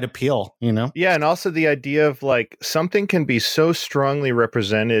a wide appeal, Yeah, and also the idea of like something can be so strongly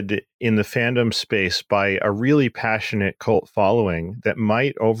represented in the fandom space by a really passionate cult following that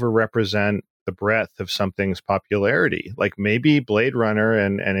might overrepresent the breadth of something's popularity. Like maybe Blade Runner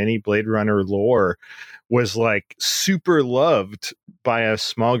and any Blade Runner lore was like super loved by a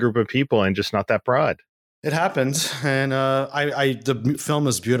small group of people and just not that broad. It happens, and the film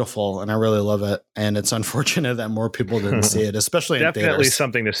is beautiful, and I really love it. And it's unfortunate that more people didn't see it, especially in definitely theaters.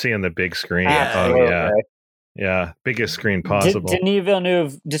 Something to see on the big screen. Absolutely. Yeah, biggest screen possible. Denis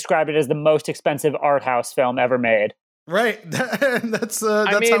Villeneuve described it as the most expensive art house film ever made. Right. That's how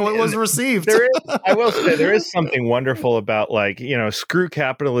it was received. I will say there is something wonderful about screw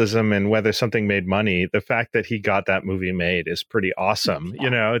capitalism and whether something made money. The fact that he got that movie made is pretty awesome.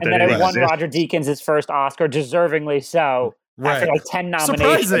 And that it won Roger Deakins his first Oscar, deservingly so. after like 10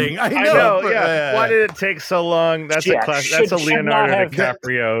 nominations. Surprising. I I know. know, yeah. Why did it take so long? That's a class. That's a should not Leonardo have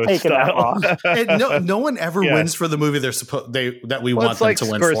DiCaprio taken that style. And no one ever Yeah. wins for the movie that we Well, want it's them like to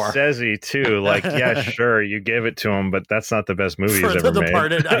win for. Scorsese too. Like, yeah, sure, you gave it to him, but that's not the best movie For he's The ever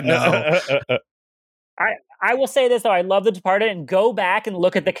Departed, made. I know. I will say this though, I love The Departed, and go back and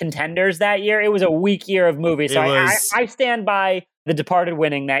look at the contenders that year. It was a weak year of movies. So I stand by The Departed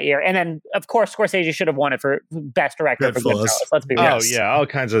winning that year. And then of course Scorsese should have won it for Best Director for Goodfellas. Let's be real. Oh yeah, all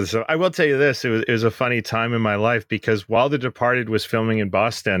kinds of stuff. I will tell you this: it was a funny time in my life because while The Departed was filming in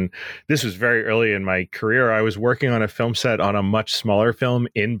Boston, this was very early in my career. I was working on a film set on a much smaller film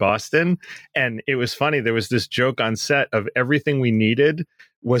in Boston, and it was funny. There was this joke on set of everything we needed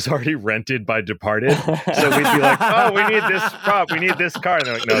was already rented by Departed. So we'd be like, oh, we need this prop, we need this car. And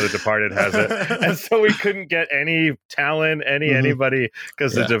they're like, no, The Departed has it. And so we couldn't get any talent, anybody,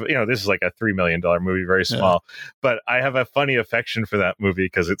 because this is like a $3 million movie, very small. But I have a funny affection for that movie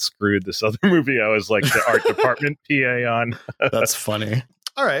because it screwed this other movie I was like the art department PA on. That's funny.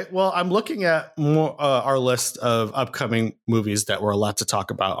 All right. Well, I'm looking at more our list of upcoming movies that we're allowed to talk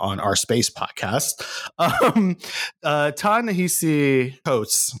about on our space podcast. Ta-Nehisi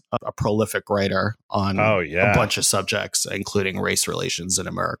Coates, a prolific writer on a bunch of subjects, including race relations in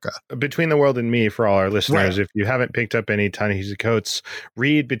America. Between the World and Me, for all our listeners, if you haven't picked up any Ta-Nehisi Coates,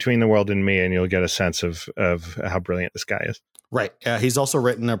 read Between the World and Me, and you'll get a sense of how brilliant this guy is. Right. He's also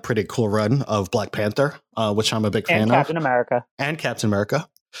written a pretty cool run of Black Panther, which I'm a big fan of. And Captain America.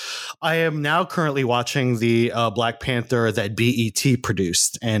 I am now currently watching the Black Panther that BET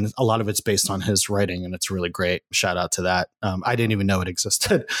produced, and a lot of it's based on his writing, and it's really great. Shout out to that. I didn't even know it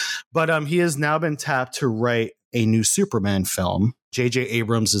existed. But he has now been tapped to write a new Superman film. J.J.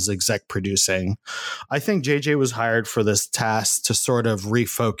 Abrams is exec producing. I think J.J. was hired for this task to sort of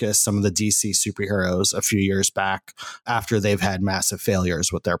refocus some of the DC superheroes a few years back after they've had massive failures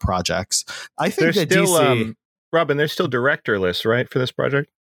with their projects. I think that DC... Robin, they're still directorless, right, for this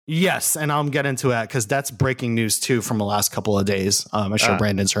project? Yes, and I'll get into that because that's breaking news too from the last couple of days. I'm sure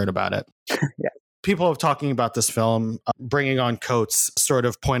Brandon's heard about it. Yeah. People are talking about this film, bringing on Coates, sort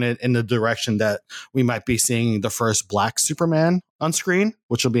of pointed in the direction that we might be seeing the first Black Superman on screen,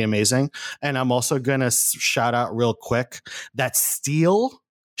 which will be amazing. And I'm also going to shout out real quick that Steel,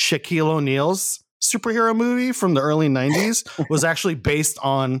 Shaquille O'Neal's superhero movie from the early 90s, was actually based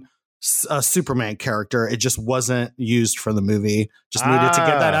on a Superman character. It just wasn't used for the movie. Just needed to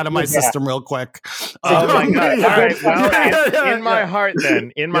get that out of my system real quick. Oh my God. All right. Well, in my heart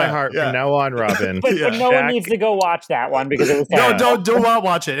then, from now on, Robin. But no one needs to go watch that one because it was terrible. Don't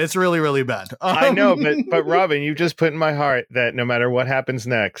watch it. It's really, really bad. I know, but Robin, you just put in my heart that no matter what happens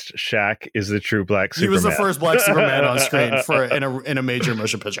next, Shaq is the true Black Superman. He was the first Black Superman on screen in a major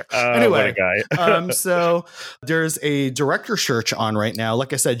motion picture. Anyway, so there's a director search on right now.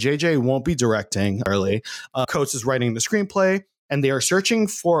 Like I said, JJ won't be directing early. Coates is writing the screenplay, and they are searching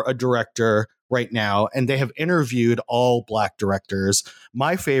for a director right now, and they have interviewed all Black directors.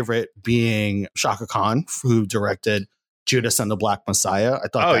 My favorite being Shaka Khan, who directed Judas and the Black Messiah. I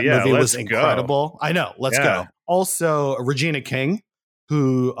thought that movie was incredible. I know. Let's go. Also, Regina King,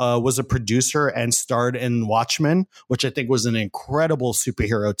 who was a producer and starred in Watchmen, which I think was an incredible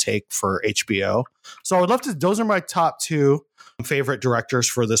superhero take for HBO. So I would love to, those are my top two favorite directors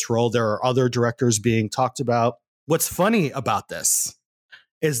for this role. There are other directors being talked about. What's funny about this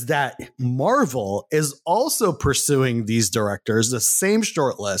is that Marvel is also pursuing these directors, the same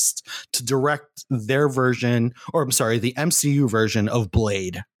shortlist, to direct their version, or I'm sorry, the MCU version of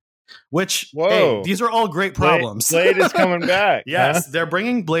Blade. Which, hey, these are all great problems. Blade is coming back. Yes, they're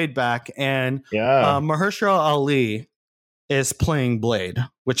bringing Blade back, and Mahershala Ali is playing Blade,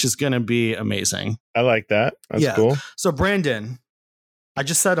 which is going to be amazing. I like that. That's cool. So, Brandon, I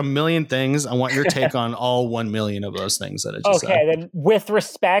just said a million things. I want your take on all 1 million of those things that I just said. Okay, then with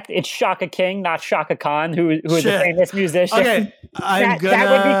respect, it's Shaka King, not Shaka Khan, who is a famous musician. Okay,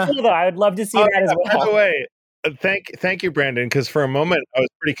 that would be cool, though. I would love to see that as well. By the way, thank you, Brandon, because for a moment I was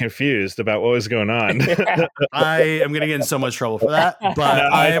pretty confused about what was going on. I am going to get in so much trouble for that,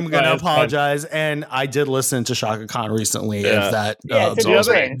 but I am going to apologize. And I did listen to Shaka Khan recently. If that, it's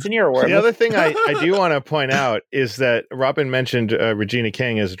an earworm. The other thing I do want to point out is that Robin mentioned Regina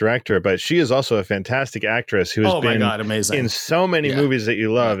King as a director, but she is also a fantastic actress who has been amazing in so many movies that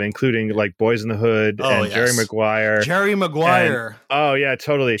you love, including like Boys in the Hood and Jerry Maguire. Jerry Maguire. And,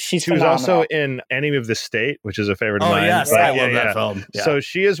 totally. She was also in Enemy of the State which is a favorite of Oh mine. yes, But I love that film. Yeah. So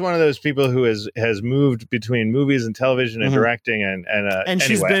she is one of those people who has moved between movies and television and Mhm. directing, and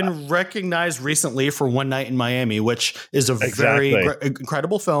she's anyway, been recognized recently for One Night in Miami, which is a Exactly. very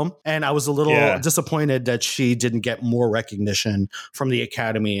incredible film. And I was a little disappointed that she didn't get more recognition from the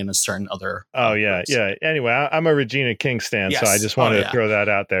Academy and a certain other. Yeah. Anyway, I'm a Regina King stan, so I just wanted to throw that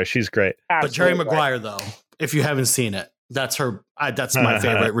out there. She's great. But Jerry Maguire, though, if you haven't seen it, that's her. That's my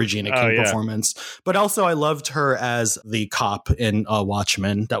favorite Regina King performance. But also, I loved her as the cop in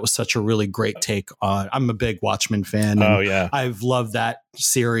Watchmen. That was such a really great take on. I'm a big Watchmen fan. And I've loved that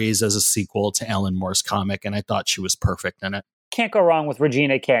series as a sequel to Alan Moore's comic, and I thought she was perfect in it. Can't go wrong with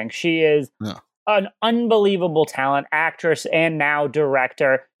Regina King. She is an unbelievable talent, actress and now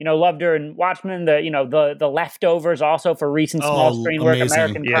director. Loved her in Watchmen, the Leftovers, also for recent small screen work,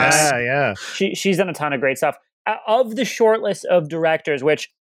 American Crime. Yeah. She's done a ton of great stuff. Of the shortlist of directors,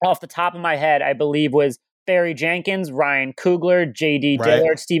 which off the top of my head, I believe was Barry Jenkins, Ryan Coogler, J.D.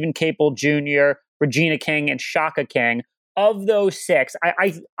 Dillard, Stephen Caple Jr., Regina King, and Shaka King. Of those six,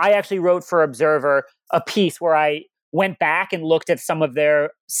 I actually wrote for Observer a piece where I went back and looked at some of their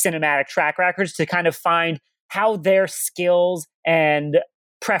cinematic track records to kind of find how their skills and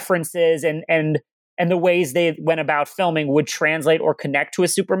preferences and the ways they went about filming would translate or connect to a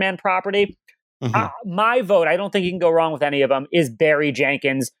Superman property. My vote, I don't think you can go wrong with any of them, is Barry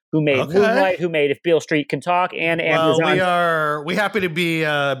Jenkins, who made Moonlight, who made If Beale Street Can Talk, and Amazon. We happy to be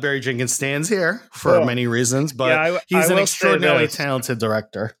Barry Jenkins stands here for many reasons, but he's an extraordinarily talented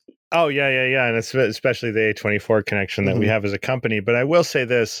director. Oh, yeah. And especially the A24 connection that we have as a company. But I will say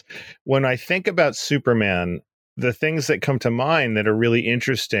this, when I think about Superman, the things that come to mind that are really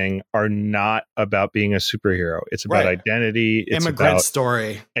interesting are not about being a superhero. It's about identity. It's immigrant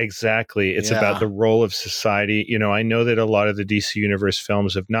story. Exactly. It's about the role of society. I know that a lot of the DC Universe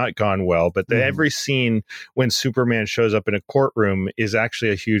films have not gone well, but every scene when Superman shows up in a courtroom is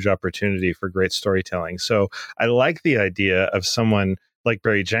actually a huge opportunity for great storytelling. So I like the idea of someone like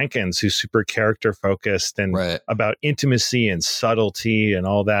Barry Jenkins, who's super character focused and about intimacy and subtlety and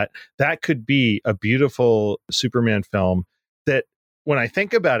all that. That could be a beautiful Superman film that, when I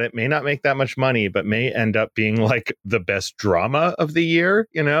think about it, may not make that much money, but may end up being like the best drama of the year.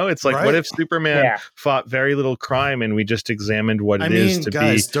 It's like, what if Superman fought very little crime and we just examined what it is to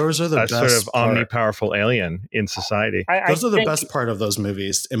be those are the a best sort of omnipowerful alien in society? Those are the best part of those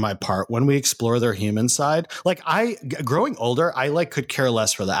movies, in my part, when we explore their human side. Like, growing older, I could care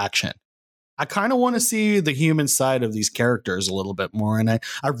less for the action. I kind of want to see the human side of these characters a little bit more. And I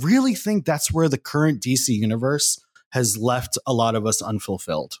really think that's where the current DC universe has left a lot of us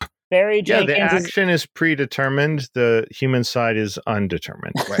unfulfilled. Barry Jenkins. The action is predetermined. The human side is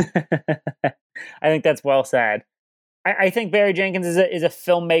undetermined. I think that's well said. I think Barry Jenkins is a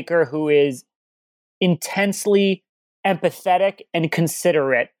filmmaker who is intensely empathetic and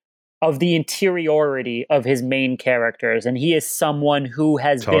considerate of the interiority of his main characters. And he is someone who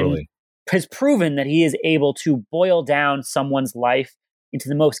has proven that he is able to boil down someone's life into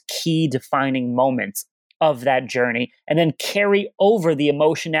the most key defining moments of that journey, and then carry over the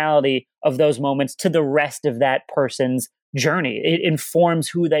emotionality of those moments to the rest of that person's journey. It informs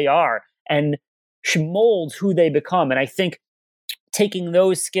who they are and molds who they become. And I think taking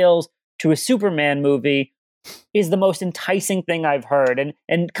those skills to a Superman movie is the most enticing thing I've heard.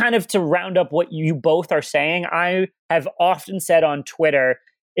 And kind of to round up what you both are saying, I have often said on Twitter,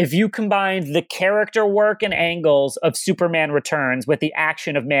 if you combine the character work and angles of Superman Returns with the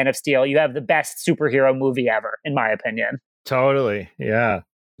action of Man of Steel, you have the best superhero movie ever, in my opinion. Totally. Yeah.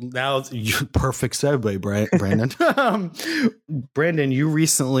 Now, perfect segue, Brandon. Brandon, you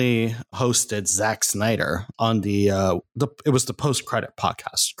recently hosted Zack Snyder on it was the post-credit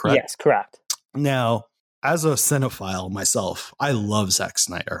podcast, correct? Yes, correct. Now, as a cinephile myself, I love Zack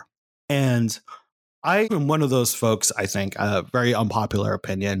Snyder. And I am one of those folks, I think, a very unpopular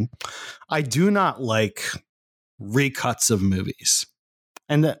opinion. I do not like recuts of movies.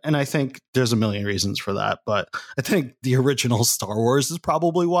 And I think there's a million reasons for that, but I think the original Star Wars is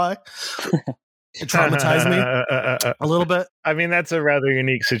probably why. It traumatized me a little bit. I mean, that's a rather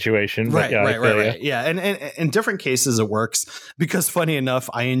unique situation. Right. Yeah, and in different cases it works because, funny enough,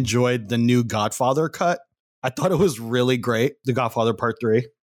 I enjoyed the new Godfather cut. I thought it was really great, The Godfather Part 3.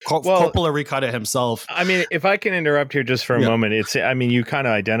 Coppola recut it himself. I mean, if I can interrupt here just for a moment, you kind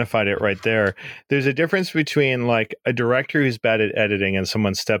of identified it right there. There's a difference between like a director who's bad at editing and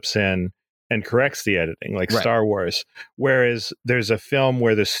someone steps in and corrects the editing, like Right. Star Wars. Whereas there's a film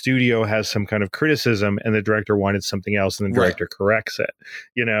where the studio has some kind of criticism and the director wanted something else and the Right. director corrects it,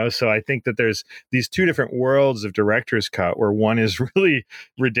 you know? So I think that there's these two different worlds of director's cut where one is really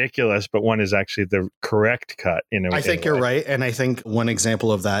ridiculous, but one is actually the correct cut. I think you're right. And I think one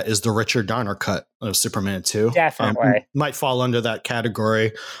example of that is the Richard Donner cut of Superman 2. Definitely. Might fall under that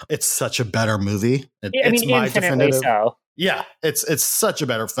category. It's such a better movie. It's my infinitely definitive. so. Yeah, it's such a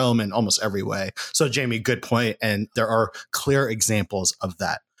better film in almost every way. So, Jamie, good point. And there are clear examples of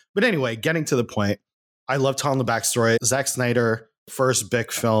that. But anyway, getting to the point, I love telling the backstory. Zack Snyder, first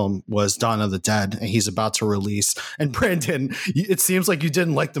big film was Dawn of the Dead, and he's about to release. And Brandon, it seems like you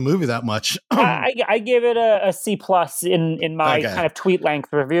didn't like the movie that much. I give it a C+ in my kind of tweet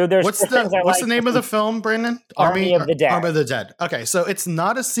length review. There's what's the name of the film, Brandon? Army of the Dead. Army of the Dead. Okay, so it's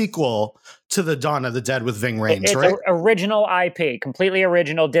not a sequel to the Dawn of the Dead with Ving Rhames, it's right? Original IP, completely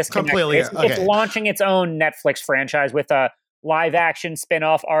original, disconnected. It's launching its own Netflix franchise with a live action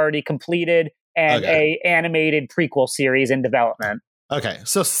spinoff already completed and a animated prequel series in development. Okay,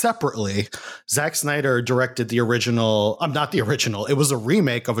 so separately, Zack Snyder directed the original, not the original, it was a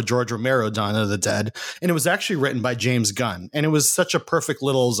remake of a George Romero Dawn of the Dead, and it was actually written by James Gunn, and it was such a perfect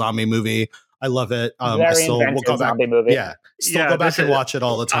little zombie movie. I love it. Very inventive zombie movie. Yeah, go back and watch it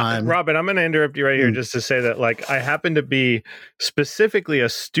all the time. Robin, I'm going to interrupt you right here just to say that, like, I happen to be specifically a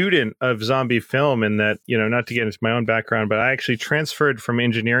student of zombie film, in that, you know, not to get into my own background, but I actually transferred from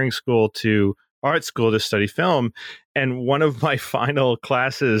engineering school to art school to study film. And one of my final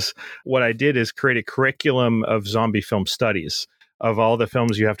classes, what I did is create a curriculum of zombie film studies of all the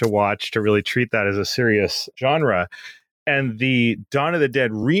films you have to watch to really treat that as a serious genre. And the Dawn of the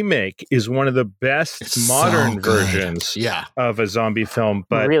Dead remake is one of the best modern versions of a zombie film.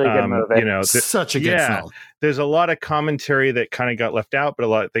 But really good movie. You know, such a good film. There's a lot of commentary that kind of got left out, but a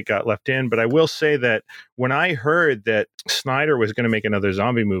lot that got left in. But I will say that when I heard that Snyder was going to make another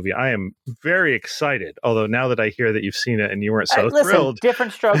zombie movie, I am very excited. Although now that I hear that you've seen it and you weren't so thrilled.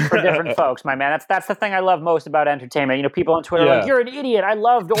 Different strokes for different folks, my man. That's the thing I love most about entertainment. You know, people on Twitter are like, "You're an idiot. I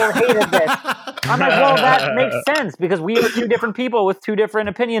loved or hated this." I'm like, well, that makes sense because we are two different people with two different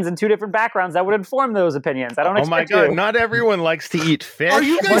opinions and two different backgrounds that would inform those opinions. I don't expect God, not everyone likes to eat fish. Are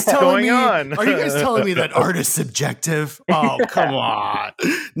you guys What's going on? Are you guys telling me that art is subjective? Oh, come on.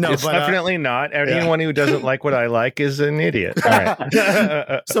 No, it's definitely not. Anyone who doesn't like what I like is an idiot. All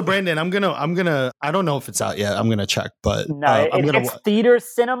right. So Brandon, I'm gonna I don't know if it's out yet. I'm gonna check, but no, it's theaters,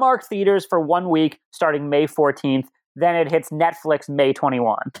 Cinemark theaters for 1 week starting May 14th. Then it hits Netflix May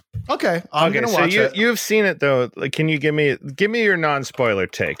 21. Okay, I'm gonna watch it. You've seen it though. Like, can you give me your non-spoiler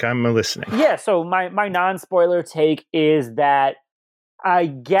take? I'm listening. Yeah. So my non-spoiler take is that I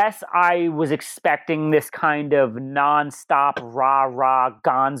guess I was expecting this kind of nonstop rah-rah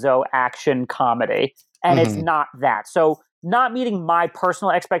gonzo action comedy, and it's not that. So not meeting my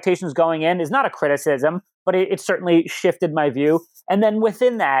personal expectations going in is not a criticism, but it certainly shifted my view. And then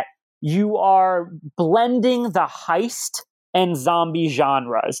within that, you are blending the heist and zombie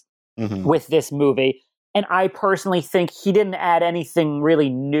genres with this movie. And I personally think he didn't add anything really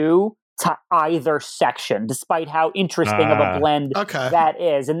new to either section, despite how interesting of a blend that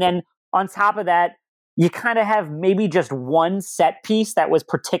is. And then on top of that, you kind of have maybe just one set piece that was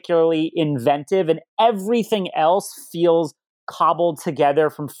particularly inventive, and everything else feels cobbled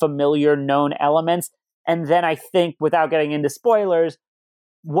together from familiar known elements. And then I think, without getting into spoilers,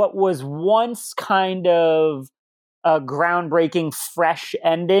 what was once kind of a groundbreaking, fresh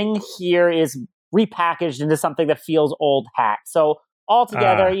ending here is repackaged into something that feels old hat. So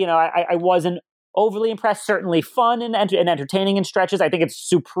altogether, you know, I wasn't overly impressed. Certainly fun and entertaining in stretches. I think it's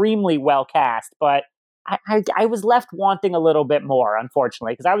supremely well cast, but I was left wanting a little bit more,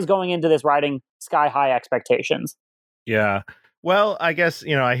 unfortunately, because I was going into this riding sky high expectations. Yeah. Well, I guess,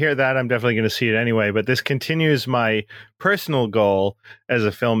 you know, I hear that. I'm definitely going to see it anyway, but this continues my personal goal as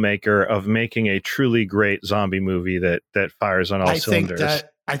a filmmaker of making a truly great zombie movie that fires on all cylinders.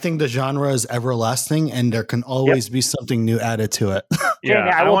 I think the genre is everlasting, and there can always be something new added to it. Jamie,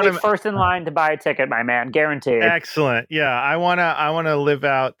 I will be first in line to buy a ticket, my man, guaranteed. Excellent. Yeah, I wanna live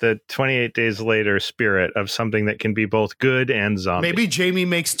out the 28 Days Later spirit of something that can be both good and zombie. Maybe Jamie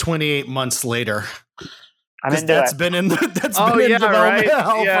makes 28 months later. I'm into that's it. been in development right.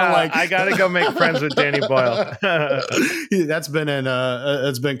 Yeah, I gotta go make friends with Danny Boyle. That's been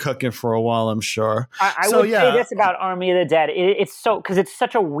it's been cooking for a while, I'm sure. I would say this about Army of the Dead: it's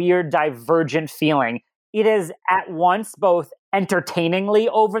such a weird, divergent feeling. It is at once both entertainingly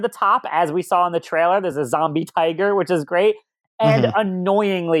over the top, as we saw in the trailer. There's a zombie tiger, which is great, and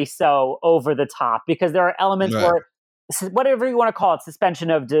annoyingly so over the top, because there are elements where, whatever you want to call it,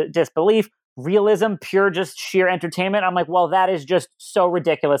 suspension of disbelief, realism, pure just sheer entertainment, I'm like, well, that is just so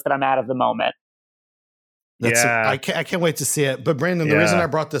ridiculous that I'm out of the moment. I can't wait to see it. But Brandon, the reason I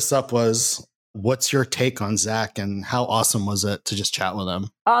brought this up was, what's your take on Zack, and how awesome was it to just chat with him?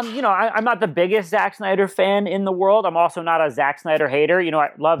 I'm not the biggest Zack Snyder fan in the world. I'm also not a Zack Snyder hater. I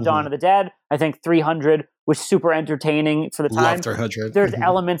love Dawn of the Dead. I think 300 was super entertaining for the time. Love 300. There's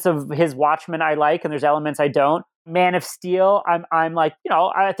elements of his Watchmen I like, and there's elements I don't. Man of Steel, I'm like,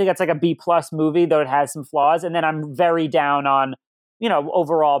 I think it's like a B+ movie, though it has some flaws. And then I'm very down on,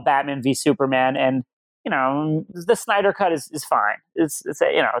 overall Batman v Superman, and the Snyder cut is fine. It's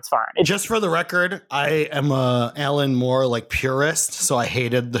fine. Just for the record, I am a Alan Moore purist, so I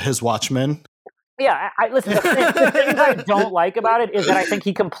hated his Watchmen. Yeah, listen. The thing that I don't like about it is that I think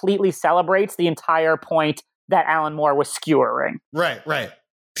he completely celebrates the entire point that Alan Moore was skewering. Right.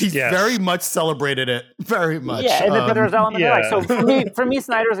 He very much celebrated it. Very much. Yeah, and there's elements I like. So for me,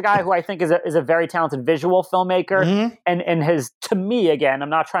 Snyder's a guy who I think is a very talented visual filmmaker, and his, to me, again, I'm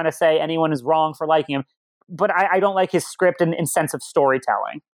not trying to say anyone is wrong for liking him, but I don't like his script and sense of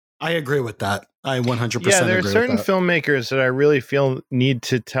storytelling. I agree with that. I 100% Yeah, there are certain with that. filmmakers that I really feel need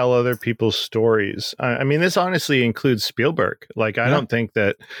to tell other people's stories. I mean, this honestly includes Spielberg. I don't think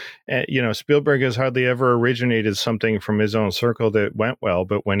that, Spielberg has hardly ever originated something from his own circle that went well,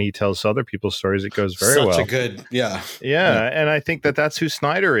 but when he tells other people's stories, it goes very well. Such a good, Yeah, and I think that that's who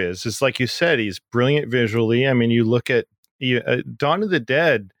Snyder is. It's like you said, he's brilliant visually. I mean, you look at Dawn of the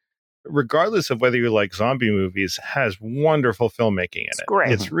Dead, regardless of whether you like zombie movies, has wonderful filmmaking in it.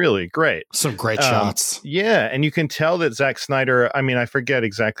 Great. It's really great. Some great shots. Yeah, and you can tell that Zack Snyder, I mean, I forget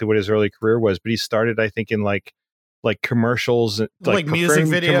exactly what his early career was, but he started, I think, in like commercials, like music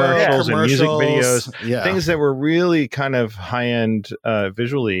videos, commercials and music videos, yeah. Things that were really kind of high-end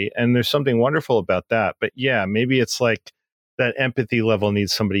visually, and there's something wonderful about that. But yeah, maybe it's like that empathy level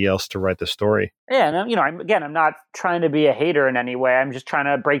needs somebody else to write the story. Yeah, and I'm not trying to be a hater in any way. I'm just trying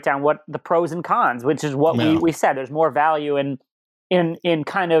to break down what the pros and cons, which is what we said. There's more value in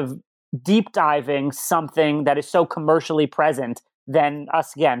kind of deep diving something that is so commercially present than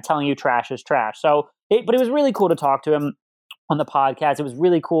us, again, telling you trash is trash. But it was really cool to talk to him on the podcast. It was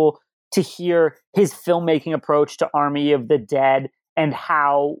really cool to hear his filmmaking approach to Army of the Dead, and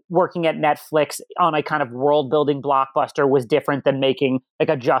how working at Netflix on a kind of world-building blockbuster was different than making like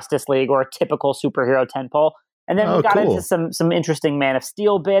a Justice League or a typical superhero tentpole. And then we got into some interesting Man of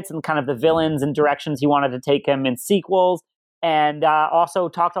Steel bits and kind of the villains and directions he wanted to take him in sequels, and also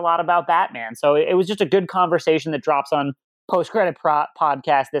talked a lot about Batman. So it was just a good conversation that drops on Post-Credit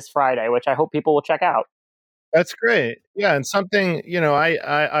Podcast this Friday, which I hope people will check out. That's great. Yeah, and something,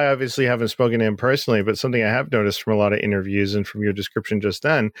 I obviously haven't spoken to him personally, but something I have noticed from a lot of interviews and from your description just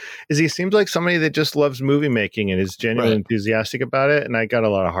then is he seems like somebody that just loves movie making and is genuinely enthusiastic about it, and I got a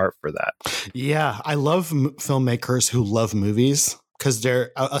lot of heart for that. Yeah, I love filmmakers who love movies, because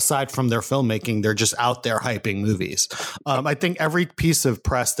they're, aside from their filmmaking, they're just out there hyping movies. I think every piece of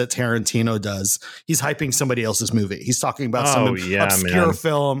press that Tarantino does, he's hyping somebody else's movie. He's talking about some obscure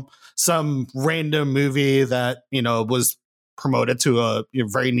film, some random movie that, was promoted to a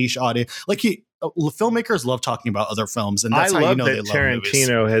very niche audience. Filmmakers love talking about other films, and that's how you know they love movies.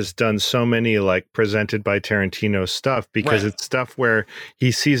 Tarantino has done so many presented by Tarantino stuff, because it's stuff where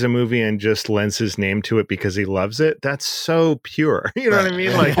he sees a movie and just lends his name to it because he loves it. That's so pure. You know what I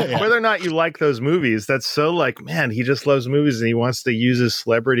mean? Whether or not you like those movies, that's so man, he just loves movies and he wants to use his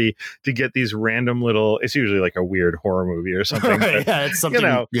celebrity to get these random little, it's usually like a weird horror movie or something. But, it's something,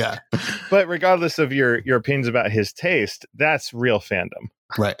 But regardless of your opinions about his taste, that's real fandom.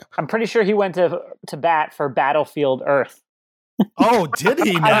 Right. I'm pretty sure he went to bat for Battlefield Earth. Oh, did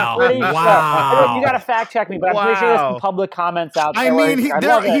he now? Wow. Sure. You got to fact check me, but I'm pretty sure there's some public comments out there. I mean,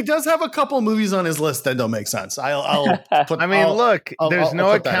 he does have a couple movies on his list that don't make sense. There's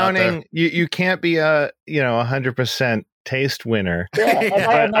no accounting. You can't be a 100% taste winner.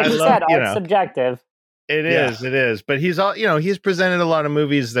 Yeah, like you said, it's subjective. It is. But he's he's presented a lot of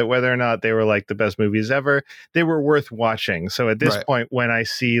movies that, whether or not they were the best movies ever, they were worth watching. So at this point, when I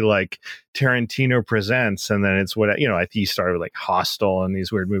see Tarantino Presents, and then it's I think he started with Hostel and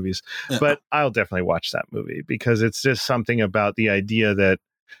these weird movies, but I'll definitely watch that movie, because it's just something about the idea that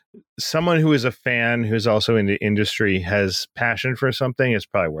someone who is a fan, who's also in the industry, has passion for something. It's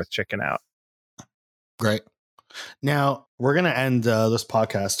probably worth checking out. Great. Now, we're going to end this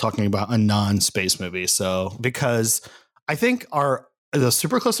podcast talking about a non-space movie. So, because I think the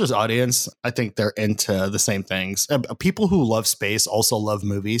Superclusters audience, I think they're into the same things. People who love space also love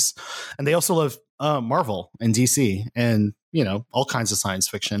movies, and they also love Marvel and DC. And all kinds of science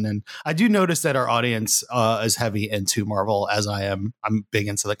fiction. And I do notice that our audience is heavy into Marvel, as I am. I'm big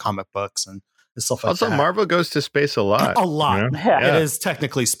into the comic books and stuff like also, that. Marvel goes to space a lot. A lot. You know? Yeah. It is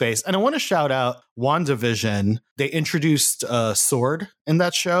technically space. And I want to shout out WandaVision. They introduced Sword in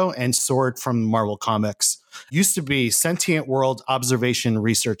that show, and Sword from Marvel Comics used to be Sentient World Observation,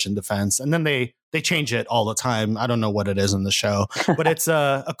 Research, and Defense. And then they change it all the time. I don't know what it is in the show, but it's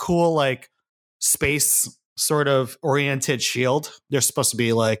a cool, like, space sort of oriented shield. They're supposed to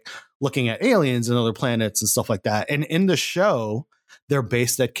be like looking at aliens and other planets and stuff like that. And in the show, they're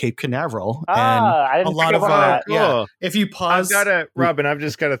based at Cape Canaveral. I And didn't a lot of that. Cool. if you pause, Robin, I've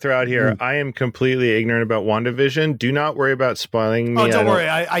just got to throw out here. I am completely ignorant about WandaVision. Do not worry about spoiling me. Oh, don't worry.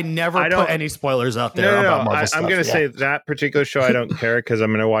 I never put any spoilers out there about Marvel stuff. I'm going to say that particular show I don't care because I'm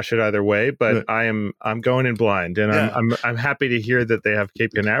going to watch it either way. But I'm going in blind, and I'm happy to hear that they have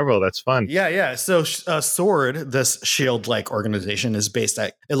Cape Canaveral. That's fun. Yeah. So Sword, this shield-like organization, is based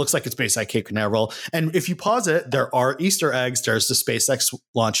at. It looks like it's based at Cape Canaveral. And if you pause it, there are Easter eggs. There's the SpaceX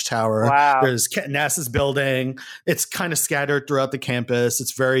launch tower. Wow. There's NASA's building. It's kind of scattered throughout the campus.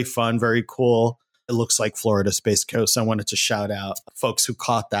 It's very fun, very cool. It looks like Florida Space Coast. I wanted to shout out folks who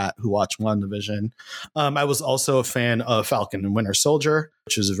caught that, who watched WandaVision. I was also a fan of Falcon and Winter Soldier,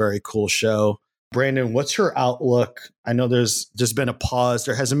 which is a very cool show. Brandon, what's your outlook? I know there's been a pause.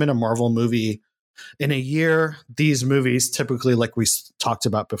 There hasn't been a Marvel movie in a year. These movies, typically, like we talked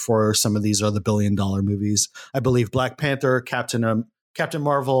about before, some of these are the billion-dollar movies. I believe Black Panther, Captain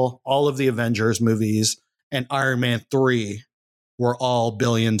Marvel, all of the Avengers movies, and Iron Man 3 were all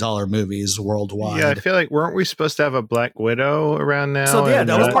billion-dollar movies worldwide. Yeah, I feel like, weren't we supposed to have a Black Widow around now? So yeah,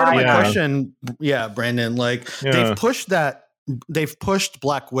 that was part of my yeah. question. Yeah, Brandon, like they've pushed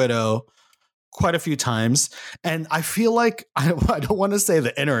Black Widow quite a few times. And I feel like, I don't want to say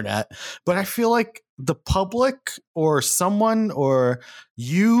the internet, but I feel like the public or someone or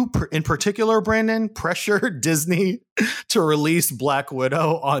you in particular, Brandon, pressured Disney to release Black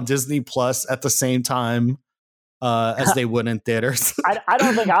Widow on Disney Plus at the same time as they would in theaters. I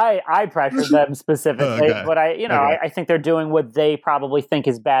don't think I pressured them specifically, Okay. but I think they're doing what they probably think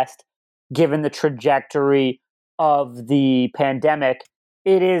is best given the trajectory of the pandemic.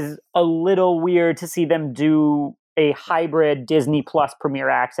 It is a little weird to see them do a hybrid Disney Plus Premier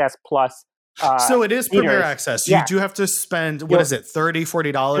Access plus. So it is theaters. Premier Access. Yeah. You do have to spend, what is it, $30, $40?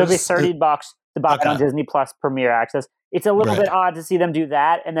 It'll be $30 to buy it on Disney Plus Premier Access. It's a little bit odd to see them do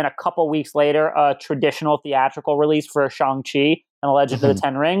that, and then a couple weeks later, a traditional theatrical release for Shang-Chi and the Legend of the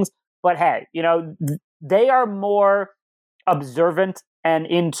Ten Rings. But hey, they are more observant and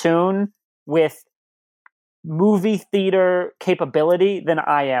in tune with movie theater capability than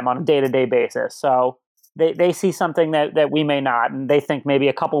I am on a day-to-day basis. So they see something that we may not, and they think maybe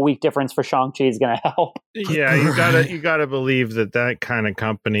a couple week difference for Shang-Chi is going to help. Yeah, you gotta believe that kind of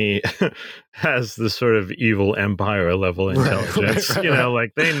company has the sort of evil empire level intelligence. Right.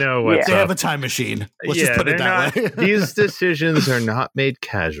 Like they know what's They up. have a time machine. Let's just put it that way. These decisions are not made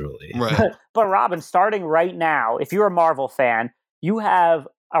casually. Right. But Robin, starting right now, if you're a Marvel fan, you have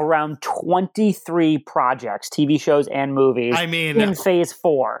around 23 projects, TV shows and movies, in phase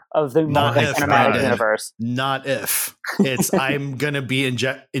 4 of the Marvel Cinematic Universe. Not if. I'm going to be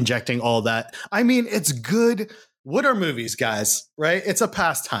injecting all that. I mean, it's good. What are movies, guys? Right? It's a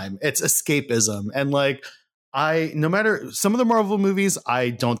pastime. It's escapism. And no matter some of the Marvel movies, I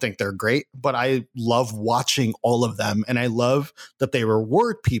don't think they're great, but I love watching all of them, and I love that they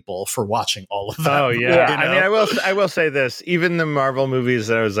reward people for watching all of them. Oh yeah, I mean, I will say this: even the Marvel movies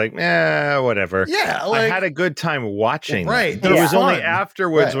that I was like, whatever. Yeah, I had a good time watching. Right, them. It was only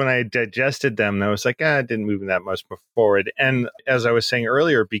afterwards when I digested them that I was like, it didn't move that much forward. And as I was saying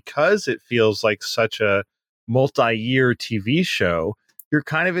earlier, because it feels like such a multi-year TV show, you're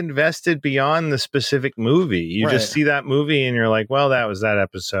kind of invested beyond the specific movie. You just see that movie and you're like, well, that was that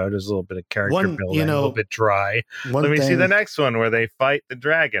episode. There's a little bit of character building, a little bit dry. Let me see the next one where they fight the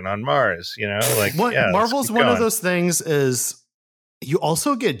dragon on Mars. Marvel's one of those things is you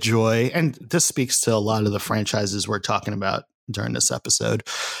also get joy. And this speaks to a lot of the franchises we're talking about during this episode.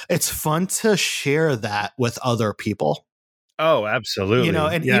 It's fun to share that with other people. Oh, absolutely.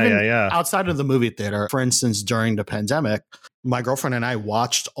 And even outside of the movie theater, for instance, during the pandemic, my girlfriend and I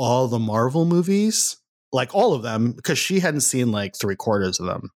watched all the Marvel movies, like all of them, because she hadn't seen like 3/4 of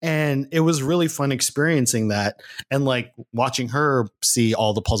them. And it was really fun experiencing that and watching her see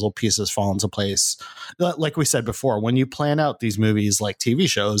all the puzzle pieces fall into place. Like we said before, when you plan out these movies like TV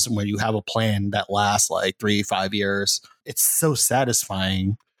shows, when you have a plan that lasts like 3-5 years, it's so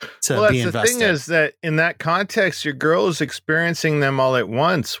satisfying to Well, be that's the invested. thing is that in that context, your girl is experiencing them all at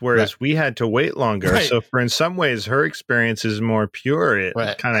once, whereas we had to wait longer. Right. So, for in some ways, her experience is more pure. It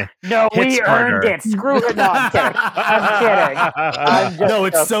kind of No, we hits earned harder. it. Screw it. No, I'm kidding. I'm kidding. No,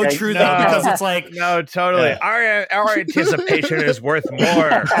 it's so joking. true though, because it's like, No, totally. Yeah. Our anticipation is worth more.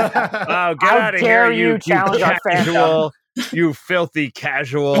 Oh, get How out of dare here, you challenge our casual, you filthy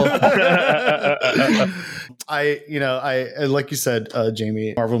casual. I like you said,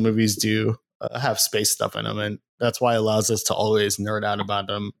 Jamie, Marvel movies do have space stuff in them, and that's why it allows us to always nerd out about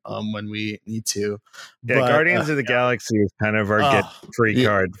them when we need to. Yeah, But, Guardians of the Galaxy is kind of our get free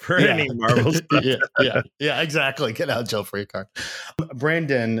card for any Marvel stuff. yeah, exactly. Get out, Joe, free card.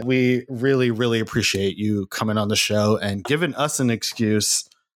 Brandon, we really, really appreciate you coming on the show and giving us an excuse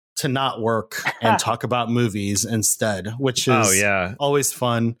to not work and talk about movies instead, which is always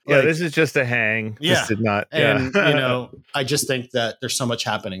fun. Yeah, Like, this is just a hang. Yeah. This did not. and I just think that there's so much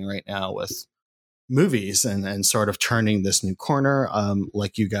happening right now with movies and sort of turning this new corner.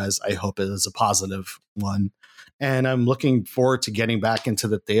 Like you guys, I hope it is a positive one. And I'm looking forward to getting back into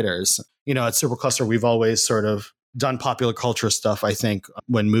the theaters. At Supercluster, we've always sort of done popular culture stuff. I think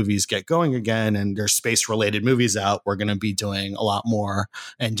when movies get going again and there's space related movies out, we're going to be doing a lot more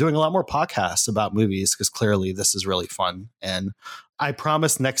and doing a lot more podcasts about movies, because clearly this is really fun. And I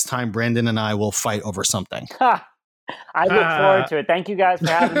promise next time Brandon and I will fight over something. I look forward to it. Thank you guys for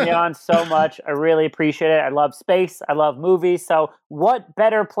having me on so much. I really appreciate it. I love space. I love movies. So what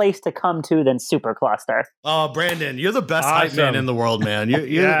better place to come to than Supercluster? Oh, Brandon, you're the best hype man in the world, man. You're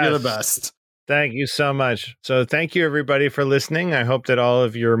the best. Thank you so much. So thank you, everybody, for listening. I hope that all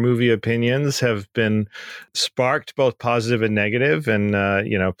of your movie opinions have been sparked, both positive and negative. And,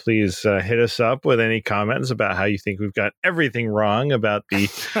 please hit us up with any comments about how you think we've got everything wrong about the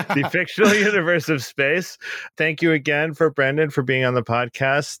fictional universe of space. Thank you again for Brendan for being on the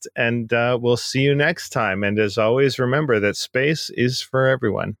podcast. And we'll see you next time. And as always, remember that space is for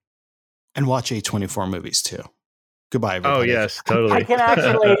everyone. And watch A24 movies, too. Goodbye, everybody. Oh, yes, totally. I can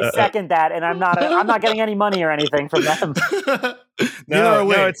actually second that, and I'm not getting any money or anything from them.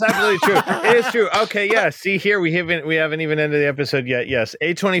 No, it's absolutely true. It is true. Okay, yeah. See here, we haven't even ended the episode yet. Yes,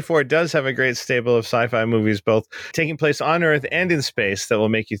 A24 does have a great stable of sci-fi movies, both taking place on Earth and in space, that will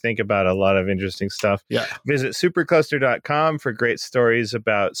make you think about a lot of interesting stuff. Yeah. Visit supercluster.com for great stories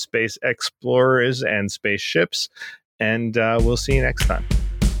about space explorers and spaceships, and we'll see you next time.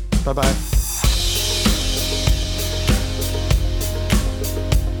 Bye-bye.